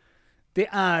sjörövarskepp. Det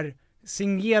är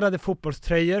signerade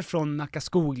fotbollströjor från Nacka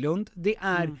Skoglund. Det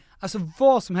är alltså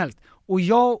vad som helst. Och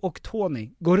jag och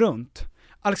Tony går runt.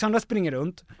 Alexandra springer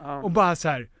runt och bara så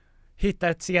här hittar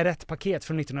ett cigarettpaket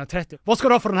från 1930. Vad ska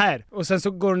du ha för den här? Och sen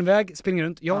så går hon iväg, springer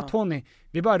runt. Jag och Tony,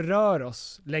 vi bara rör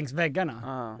oss längs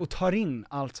väggarna och tar in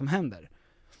allt som händer.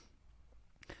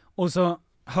 Och så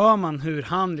hör man hur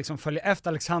han liksom följer efter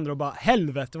Alexandra och bara: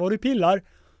 helvete vad du pillar.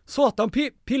 Satan,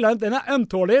 pillar inte, den här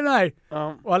ömtålig den här.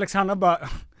 Och Alexandra bara: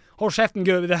 håll käften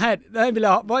gubbe, det här vill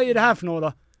jag ha. Vad är det här för något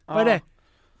då? Vad är det?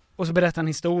 Och så berättar han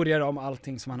historier om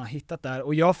allting som han har hittat där.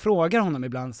 Och jag frågar honom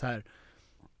ibland så här: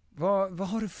 vad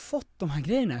har du fått de här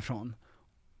grejerna ifrån?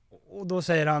 Och då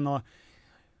säger han: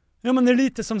 ja men det är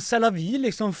lite som c'est la vie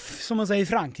liksom, som man säger i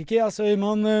Frankrike. Alltså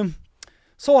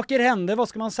saker händer, vad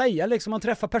ska man säga liksom, man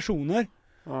träffar personer.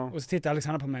 Och så tittar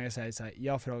Alexander på mig och säger så här: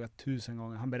 jag har frågat 1000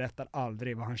 gånger, han berättar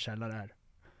aldrig vad han källar är.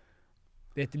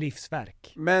 Det är ett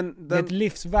livsverk. Det är ett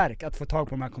livsverk att få tag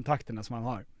på de här kontakterna som han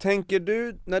har. Tänker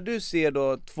du, när du ser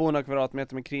då 200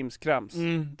 kvadratmeter med krimskrams,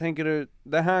 tänker du,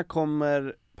 det här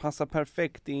kommer passa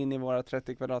perfekt in i våra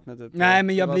 30 kvadratmeter? Nej,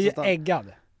 men jag blir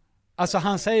äggad. Alltså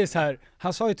han säger så här,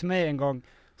 han sa ju till mig en gång: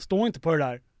 stå inte på det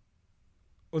där.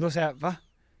 Och då säger jag: va?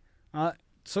 Ja,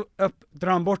 så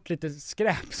drar han bort lite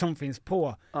skräp som finns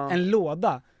på en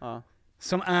låda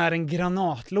som är en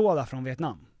granatlåda från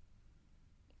Vietnam.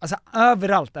 Alltså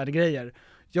överallt är det grejer.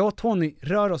 Jag och Tony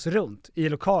rör oss runt i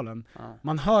lokalen.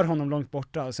 Man hör honom långt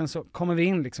borta och sen så kommer vi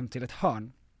in liksom till ett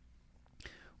hörn.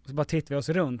 Och så bara tittar vi oss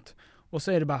runt. Och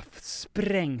så är det bara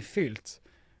sprängfyllt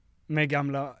med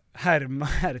gamla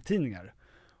herrtidningar.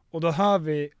 Och då hör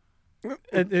vi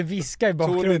ett viska i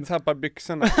bakgrunden. Tony tappar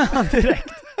byxorna.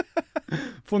 Direkt.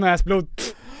 Får näsblod,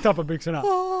 tappar byxorna.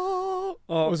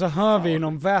 Och så hör vi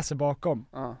någon väser bakom.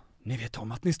 Ni vet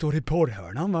om att ni står i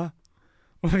porrhörnan, va?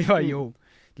 Och vi var jo.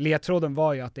 Ledtråden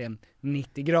var ju att det är en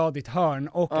 90-gradigt hörn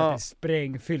och att det är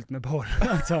sprängfyllt med porr.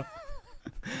 Alltså,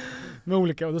 med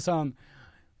olika. Och då sa han,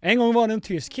 en gång var det en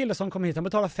tysk kille som kom hit, han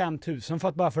betalade 5 000 för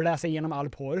att bara få läsa igenom all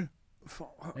porr.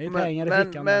 Det är pengar i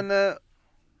fickan. Men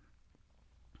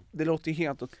det låter ju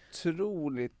helt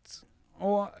otroligt.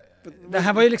 Och det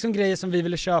här var ju liksom grejer som vi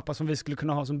ville köpa, som vi skulle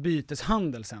kunna ha som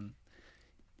byteshandel sen.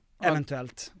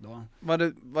 Eventuellt då.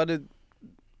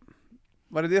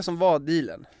 Var det som var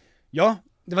dealen? Ja,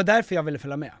 det var därför jag ville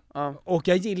följa med. Och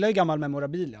jag gillar ju gammal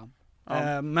memorabilia.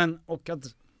 Men, och att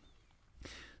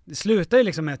det slutar ju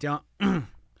liksom med att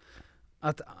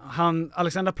att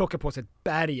Alexander plockar på sig ett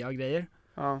berg av grejer.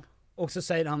 Och så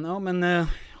säger han,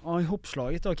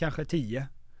 ihopslaget då kanske 10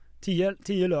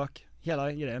 lök,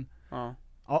 hela grejen.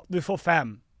 Ja, du får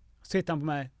 5. Så tittar han på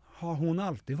mig, har hon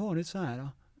alltid varit så här?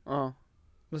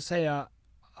 Då säger jag,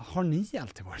 har ni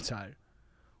alltid varit så här?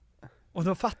 Och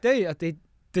då fattar jag ju att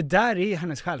det där är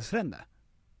hennes själsfrände.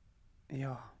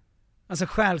 Ja. Alltså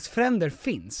själsfränder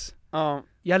finns.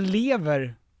 Jag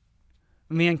lever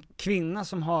med en kvinna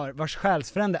vars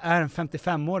själsfrände är en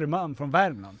 55-årig man från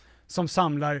Värmland som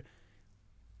samlar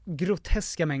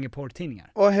groteska mängder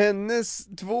porrtidningar. Och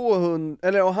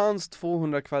hans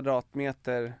 200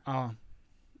 kvadratmeter.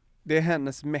 Det är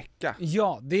hennes mecka.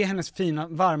 Ja, det är hennes fina,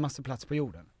 varmaste plats på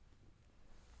jorden.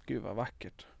 Gud vad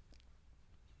vackert.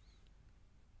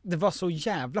 Det var så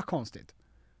jävla konstigt.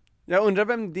 Jag undrar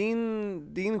vem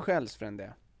din själsfrände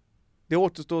är. Det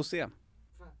återstår att se.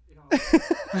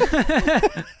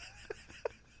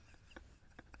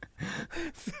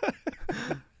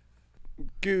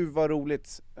 Gud vad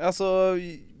roligt. Alltså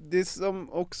det som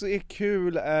också är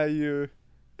kul är ju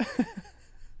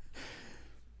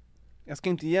jag ska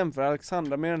inte jämföra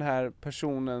Alexandra med den här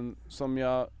personen som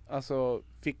jag alltså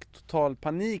fick total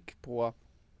panik på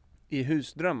i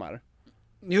Husdrömmar.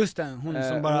 Just det, hon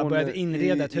som bara började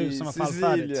inreda ett hus som var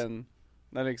fallfärdigt.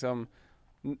 När liksom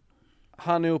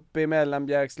han är uppe i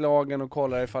Mellanbjärkslagen och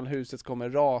kollar ifall huset kommer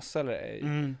rasa eller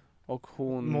ej. Och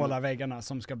hon målar väggarna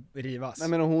som ska rivas. Nej,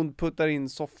 men hon puttar in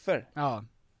soffor. Ja.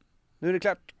 Nu är det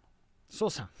klart. Så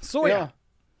ja.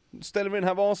 Ställer vi den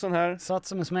här vasen här. Satt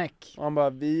som en smäck. Och han bara,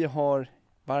 vi har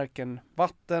varken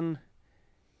vatten,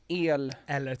 el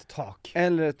eller ett tak.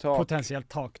 Potentiellt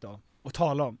tak då. Och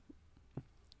tala om.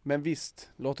 Men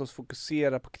visst, låt oss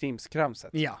fokusera på krimskramset.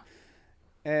 Ja.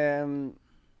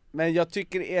 Men jag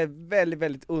tycker det är väldigt,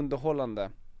 väldigt underhållande.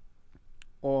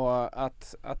 Och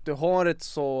att du har ett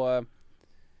så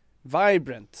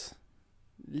vibrant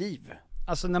liv.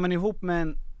 Alltså när man är ihop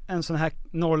med en sån här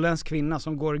norrländsk kvinna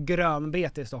som går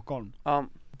grönbete i Stockholm.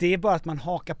 Det är bara att man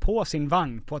hakar på sin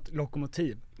vagn på ett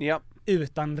lokomotiv. Ja.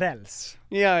 Utan räls.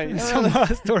 Ja. Som bara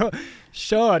står och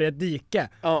kör i ett dike.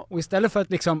 Ja. Och istället för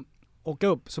att liksom åka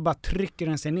upp så bara trycker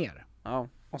den sig ner. Ja.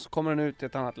 Och så kommer den ut i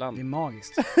ett annat land. Det är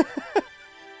magiskt.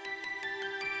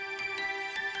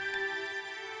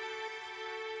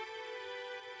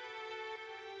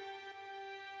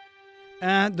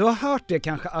 Du har hört det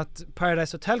kanske att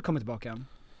Paradise Hotel kommer tillbaka?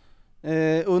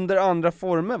 Under andra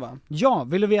former, va? Ja,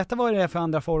 vill du veta vad det är för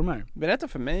andra former? Berätta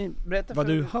för mig. Vad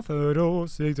du har för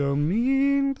åsikt som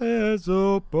inte är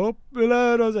så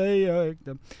populär att säga.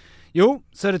 Jo,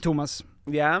 Söder-Thomas.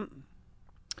 Ja.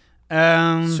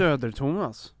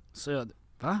 Söder-Thomas?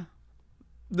 Va?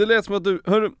 Det lät som att du,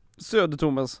 hörru,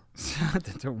 Söder-Thomas.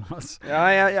 Söder-Thomas.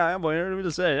 Ja, vad är det du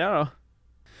vill säga då?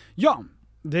 Ja,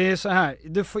 det är så här.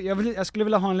 Jag skulle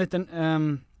vilja ha en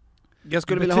liten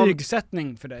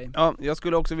betygsättning för dig. Ja, jag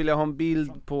skulle också vilja ha en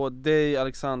bild på dig,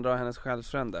 Alexandra, och hennes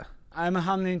själsfrände. Nej, men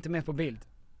han är inte med på bild.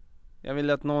 Jag vill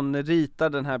att någon ritar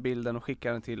den här bilden och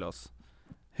skickar den till oss.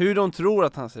 Hur de tror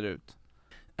att han ser ut.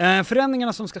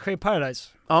 Förändringarna som ska ske i Paradise.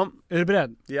 Ja. Är du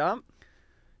beredd? Ja.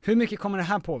 Hur mycket kommer det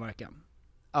här påverka?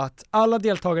 Att alla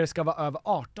deltagare ska vara över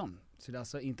 18. Så det är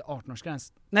alltså inte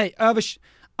 18-årsgräns. Nej,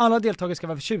 alla deltagare ska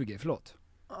vara över 20, förlåt.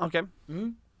 Okej.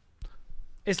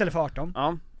 Istället för 18.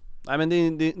 Ja. Nej,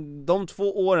 men de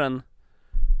 2 åren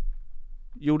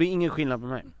gjorde ingen skillnad på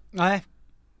mig. Nej.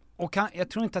 Och jag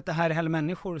tror inte att det här är heller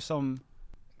människor som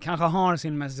kanske har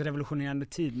sin mest revolutionerande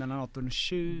tid mellan 18 och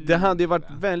 20. Det hade ju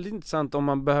varit väldigt intressant om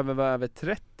man behöver vara över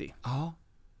 30. Ja.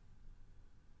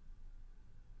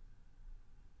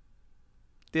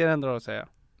 Det är det enda att säga.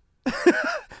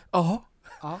 Ja.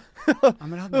 Ja,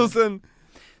 men det hade och sen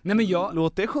Nej men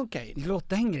låt det sjunka in. Låt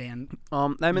den grejen.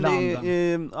 Ja, nej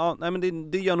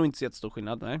men det gör nog inte så jättestor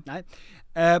skillnad, nej.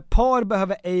 Par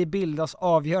behöver ej bildas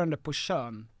avgörande på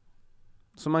kön.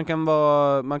 Så man kan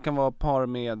vara par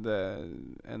med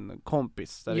en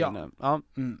kompis där inne. Ja.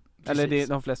 Eller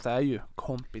de flesta är ju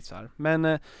kompisar.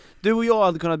 Men du och jag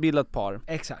hade kunnat bilda ett par.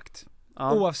 Exakt.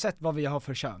 Ja. Oavsett vad vi har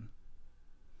för kön.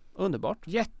 Underbart.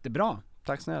 Jättebra.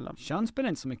 Tack snälla. Kön spelar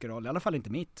inte så mycket roll, i alla fall inte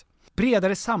mitt.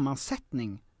 Bredare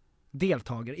sammansättning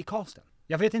deltager i casten.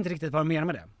 Jag vet inte riktigt vad de menar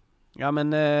med det. Ja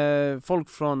men folk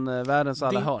från världens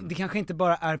alla hörn. Det kanske inte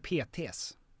bara är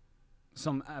PTs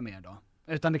som är med då.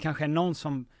 Utan det kanske är någon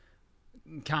som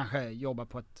kanske jobbar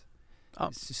på ett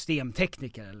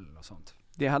systemtekniker eller något sånt.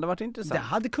 Det hade varit intressant. Det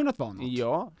hade kunnat vara något.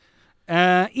 Ja.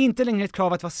 Inte längre ett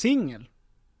krav att vara singel.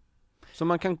 Så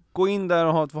man kan gå in där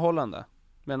och ha ett förhållande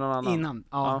med någon annan? Innan,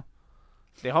 ja.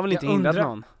 Det har väl inte hindrat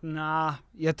någon? Nej,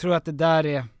 jag tror att det där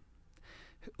är...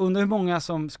 Undrar hur många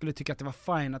som skulle tycka att det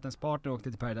var fine att ens partner åkte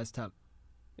till Paradise Hotel.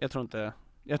 Jag tror inte.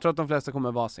 Jag tror att de flesta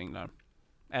kommer vara singlar.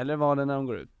 Eller var det när de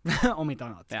går ut. Om inte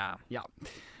annat. Ja.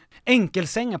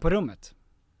 Enkelsängar på rummet.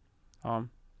 Ja.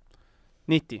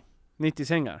 90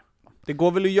 sängar. Det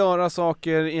går väl att göra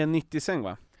saker i en 90-säng,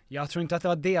 va? Jag tror inte att det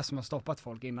var det som har stoppat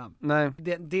folk innan. Nej.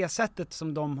 Det sättet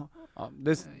som de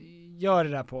gör det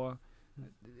där på,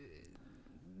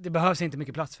 det behövs inte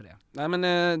mycket plats för det. Nej men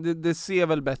det ser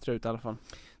väl bättre ut i alla fall.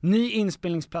 Ny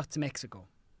inspelningsplats i Mexiko.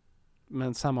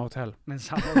 Men samma hotell.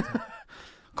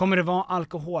 Kommer det vara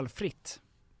alkoholfritt?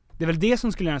 Det är väl det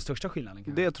som skulle göra den största skillnaden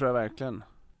kanske? Det tror jag verkligen.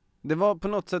 Det var på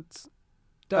något sätt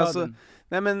döden. Alltså,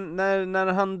 nej men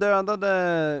när han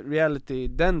dödade reality,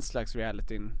 den slags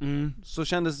realityn, så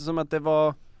kändes det som att det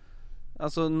var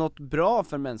alltså något bra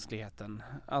för mänskligheten.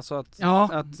 Alltså att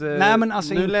nej men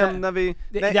alltså nu inte, lämnar vi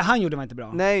det han gjorde var inte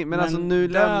bra. Nej men alltså nu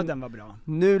döden var bra.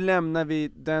 Nu lämnar vi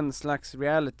den slags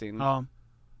realityn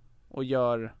och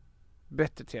gör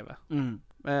bättre TV.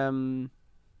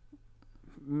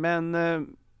 Men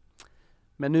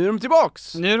nu är de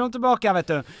tillbaks. Nu är de tillbaka, vet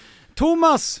du.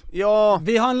 Thomas! Ja.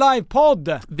 Vi har en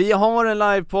livepodd. Vi har en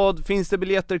livepodd. Finns det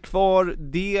biljetter kvar?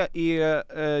 Det är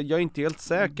jag är inte helt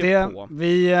säker på.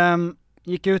 Vi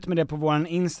gick ut med det på våran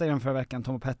Instagram förra veckan,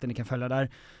 Tom och Petter, ni kan följa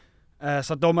där.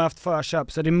 Så att de har haft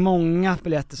förköp, så det är många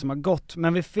biljetter som har gått.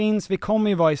 Men vi kommer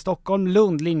ju vara i Stockholm,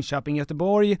 Lund, Linköping,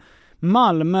 Göteborg,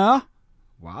 Malmö,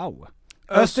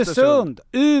 Östersund,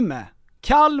 Umeå,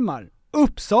 Kalmar,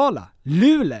 Uppsala,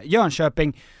 Luleå,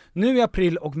 Jönköping, nu i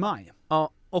april och maj.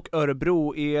 Ja, och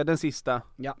Örebro är den sista.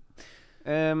 Ja.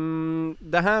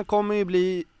 Det här kommer ju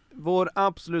bli vår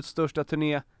absolut största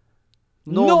turné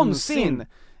någonsin.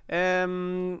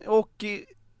 Och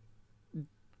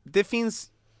det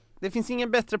finns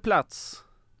ingen bättre plats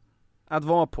att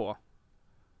vara på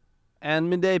än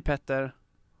med dig, Petter,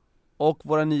 och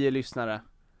våra 9 lyssnare.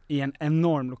 I en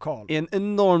enorm lokal.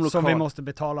 Som vi måste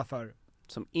betala för.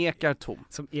 Som ekar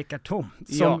tom.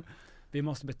 Som vi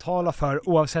måste betala för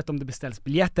oavsett om det beställs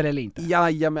biljetter eller inte.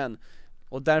 Jajamän.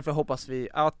 Och därför hoppas vi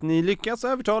att ni lyckas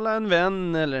övertala en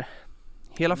vän eller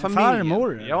hela familjen.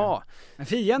 Farmor. Ja. En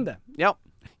fiende. Ja.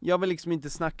 Jag vill liksom inte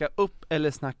snacka upp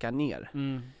eller snacka ner.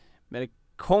 Men det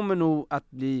kommer nog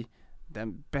att bli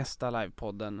den bästa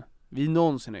livepodden vi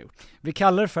någonsin har gjort. Vi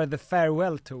kallar det för The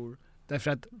Farewell Tour.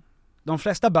 Därför att de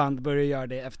flesta band börjar göra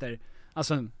det efter,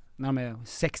 alltså när de är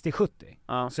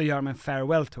 60-70 så gör de en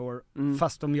Farewell Tour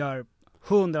fast de gör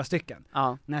 100 stycken.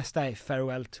 Nästa är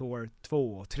Farewell Tour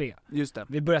 2 och 3. Just det.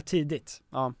 Vi börjar tidigt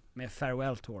med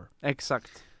Farewell Tour.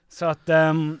 Exakt. Så att det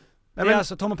är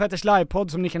alltså Tom och Petters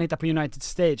livepodd som ni kan hitta på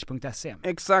unitedstage.se.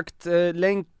 Exakt,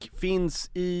 länk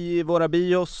finns i våra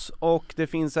bios och det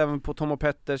finns även på Tom och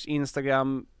Petters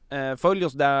Instagram. Följ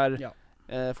oss där.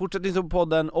 Fortsätt lyssna på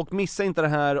podden och missa inte det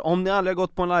här. Om ni aldrig har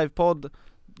gått på en livepodd,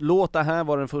 låt det här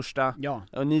vara den första.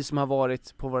 Och ni som har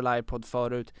varit på vår livepodd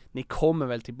förut, ni kommer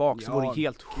väl tillbaka, så går det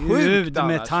helt sjukt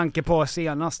annars. Med tanke på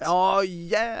senast. Ja,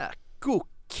 jäkko,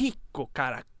 kicko,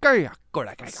 karaköjakko.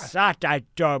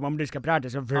 Om du ska prata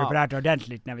så får du prata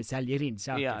ordentligt när vi säljer in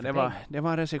saker. Ja, det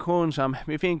var en recension som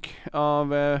vi fick av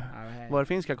vår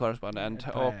finska korrespondent.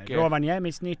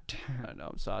 Rovaniemi-snitt.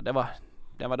 Så det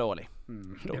var dålig.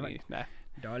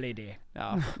 Dålig idé.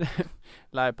 Ja.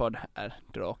 Livepodd är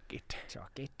tråkigt.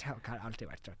 Tråkigt, och har alltid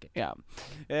varit tråkigt. Ja.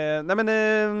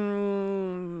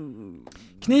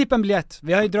 Knip en biljett.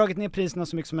 Vi har ju dragit ner priserna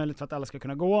så mycket som möjligt för att alla ska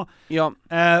kunna gå. Ja.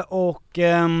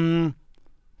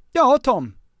 Ja,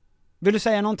 Tom. Vill du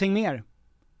säga någonting mer?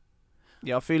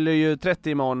 Jag fyller ju 30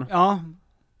 imorgon. Ja.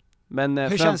 Men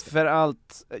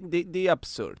framförallt, det är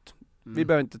absurt. Vi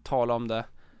behöver inte tala om det.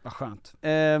 Vad skönt.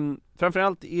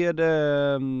 Framförallt är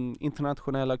det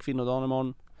internationella kvinnodagen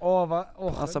imorgon.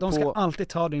 De ska alltid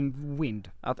ta din wind.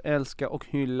 Att älska och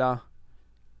hylla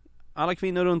alla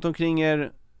kvinnor runt omkring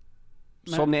er,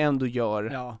 som ni ändå gör.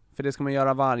 Ja. För det ska man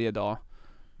göra varje dag.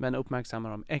 Men uppmärksamma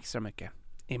dem extra mycket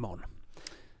imorgon.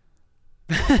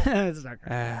 Det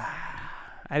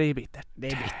är bittert. Det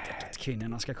är bittert att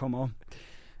kvinnorna ska komma och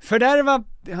fördärva.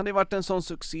 Det hade varit en sån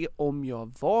succé om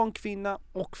jag var en kvinna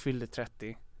och fyllde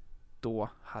 30. Då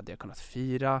hade jag kunnat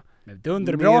fira med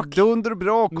dunderbrak.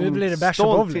 Nu blir det bärs och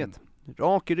bowling.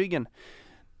 Rak i ryggen.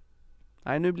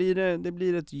 Nej, nu blir det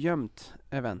blir ett gömt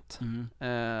event.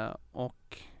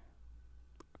 Och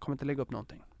jag kommer inte lägga upp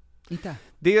någonting. Inte.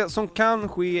 Det som kan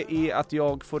ske är att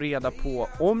jag får reda på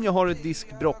om jag har ett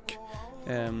diskbrock.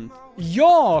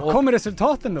 Kommer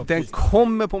resultaten då? Den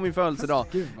kommer på min födelsedag.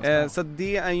 Så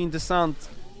det är intressant.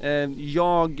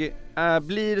 Jag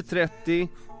blir 30.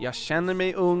 Jag känner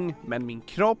mig ung, men min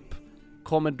kropp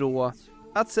kommer då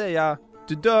att säga: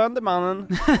 du döende mannen.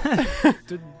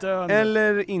 Du döende.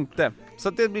 Eller inte. Så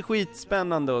att det blir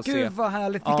skitspännande att se. Gud vad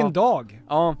härligt, vilken dag.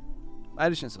 Ja,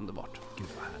 det känns underbart.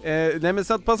 Nej, men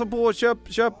så att passa på,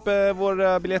 köp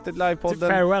våra biljetter till livepodden.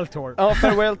 Farewell Tour. Ja,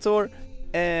 Farewell Tour.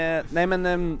 Nej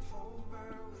men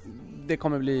det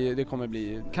kommer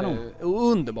bli kanon.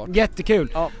 Underbart.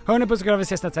 Jättekul. Ja. Hörni, på så ska vi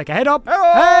ses nästa vecka. Hej då!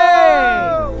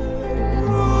 Hej!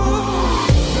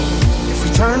 If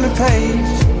we turn the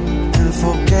page and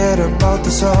forget about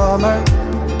the summer,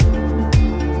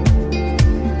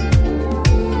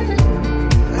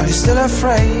 are you still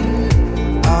afraid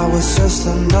I was just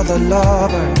another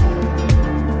lover?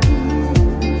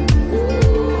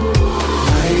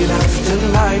 Night after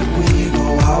night we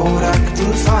go out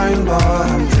acting fine, but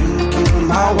I'm drinking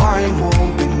my wine,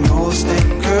 hoping you'll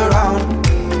stick around.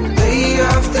 Day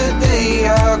after day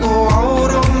I go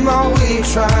out of my way,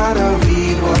 trying to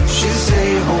read what you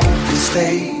say, hope you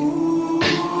stay.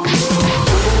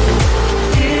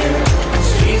 Yeah, the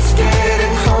streets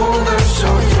getting colder, so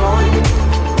join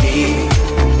me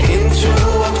into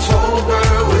October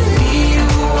with me. You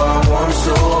are warm,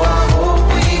 so I hope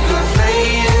we could play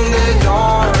in the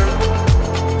dark.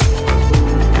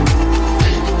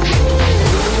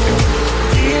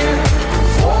 Yeah,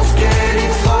 fall's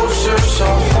getting closer, so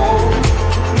hold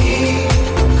me.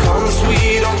 Come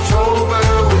sweet October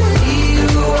with me.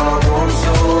 You are warm,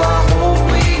 so I hope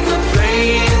we could play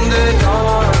in the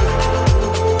dark.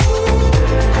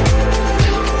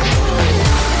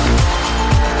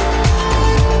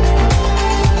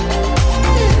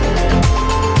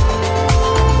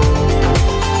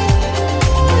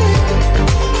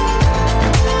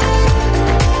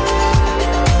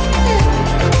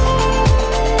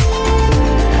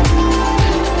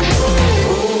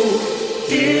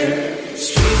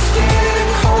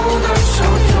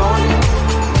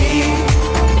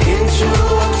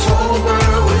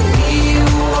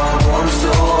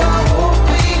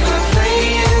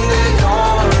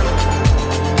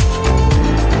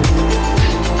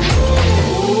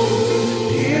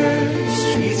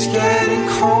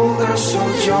 So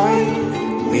join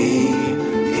me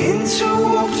into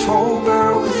October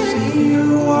with me.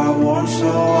 You are warm, so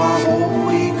I hope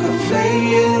we could play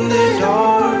in the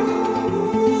dark.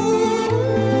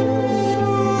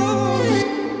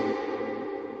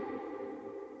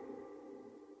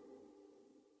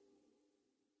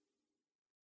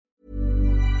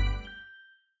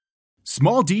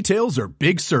 Small details are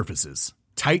big surfaces.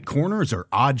 Tight corners are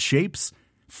odd shapes.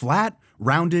 Flat,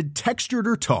 rounded, textured,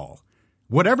 or tall.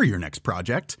 Whatever your next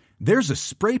project, there's a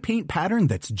spray paint pattern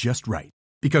that's just right.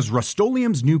 Because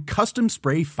Rust-Oleum's new Custom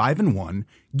Spray 5-in-1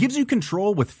 gives you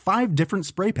control with 5 different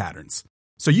spray patterns.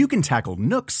 So you can tackle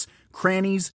nooks,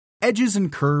 crannies, edges, and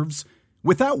curves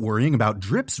without worrying about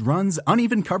drips, runs,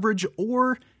 uneven coverage,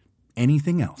 or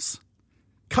anything else.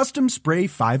 Custom Spray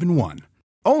 5-in-1.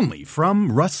 Only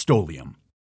from Rust-Oleum.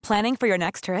 Planning for your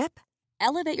next trip?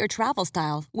 Elevate your travel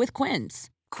style with Quince.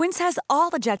 Quince has all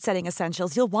the jet-setting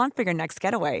essentials you'll want for your next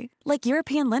getaway, like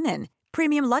European linen,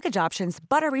 premium luggage options,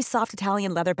 buttery soft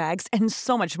Italian leather bags, and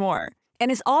so much more.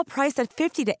 And is all priced at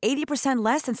 50 to 80%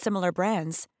 less than similar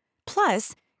brands.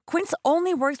 Plus, Quince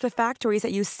only works with factories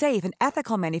that use safe and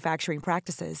ethical manufacturing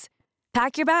practices.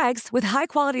 Pack your bags with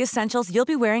high-quality essentials you'll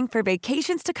be wearing for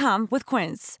vacations to come with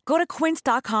Quince. Go to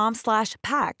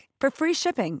quince.com/pack for free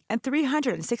shipping and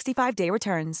 365-day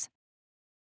returns.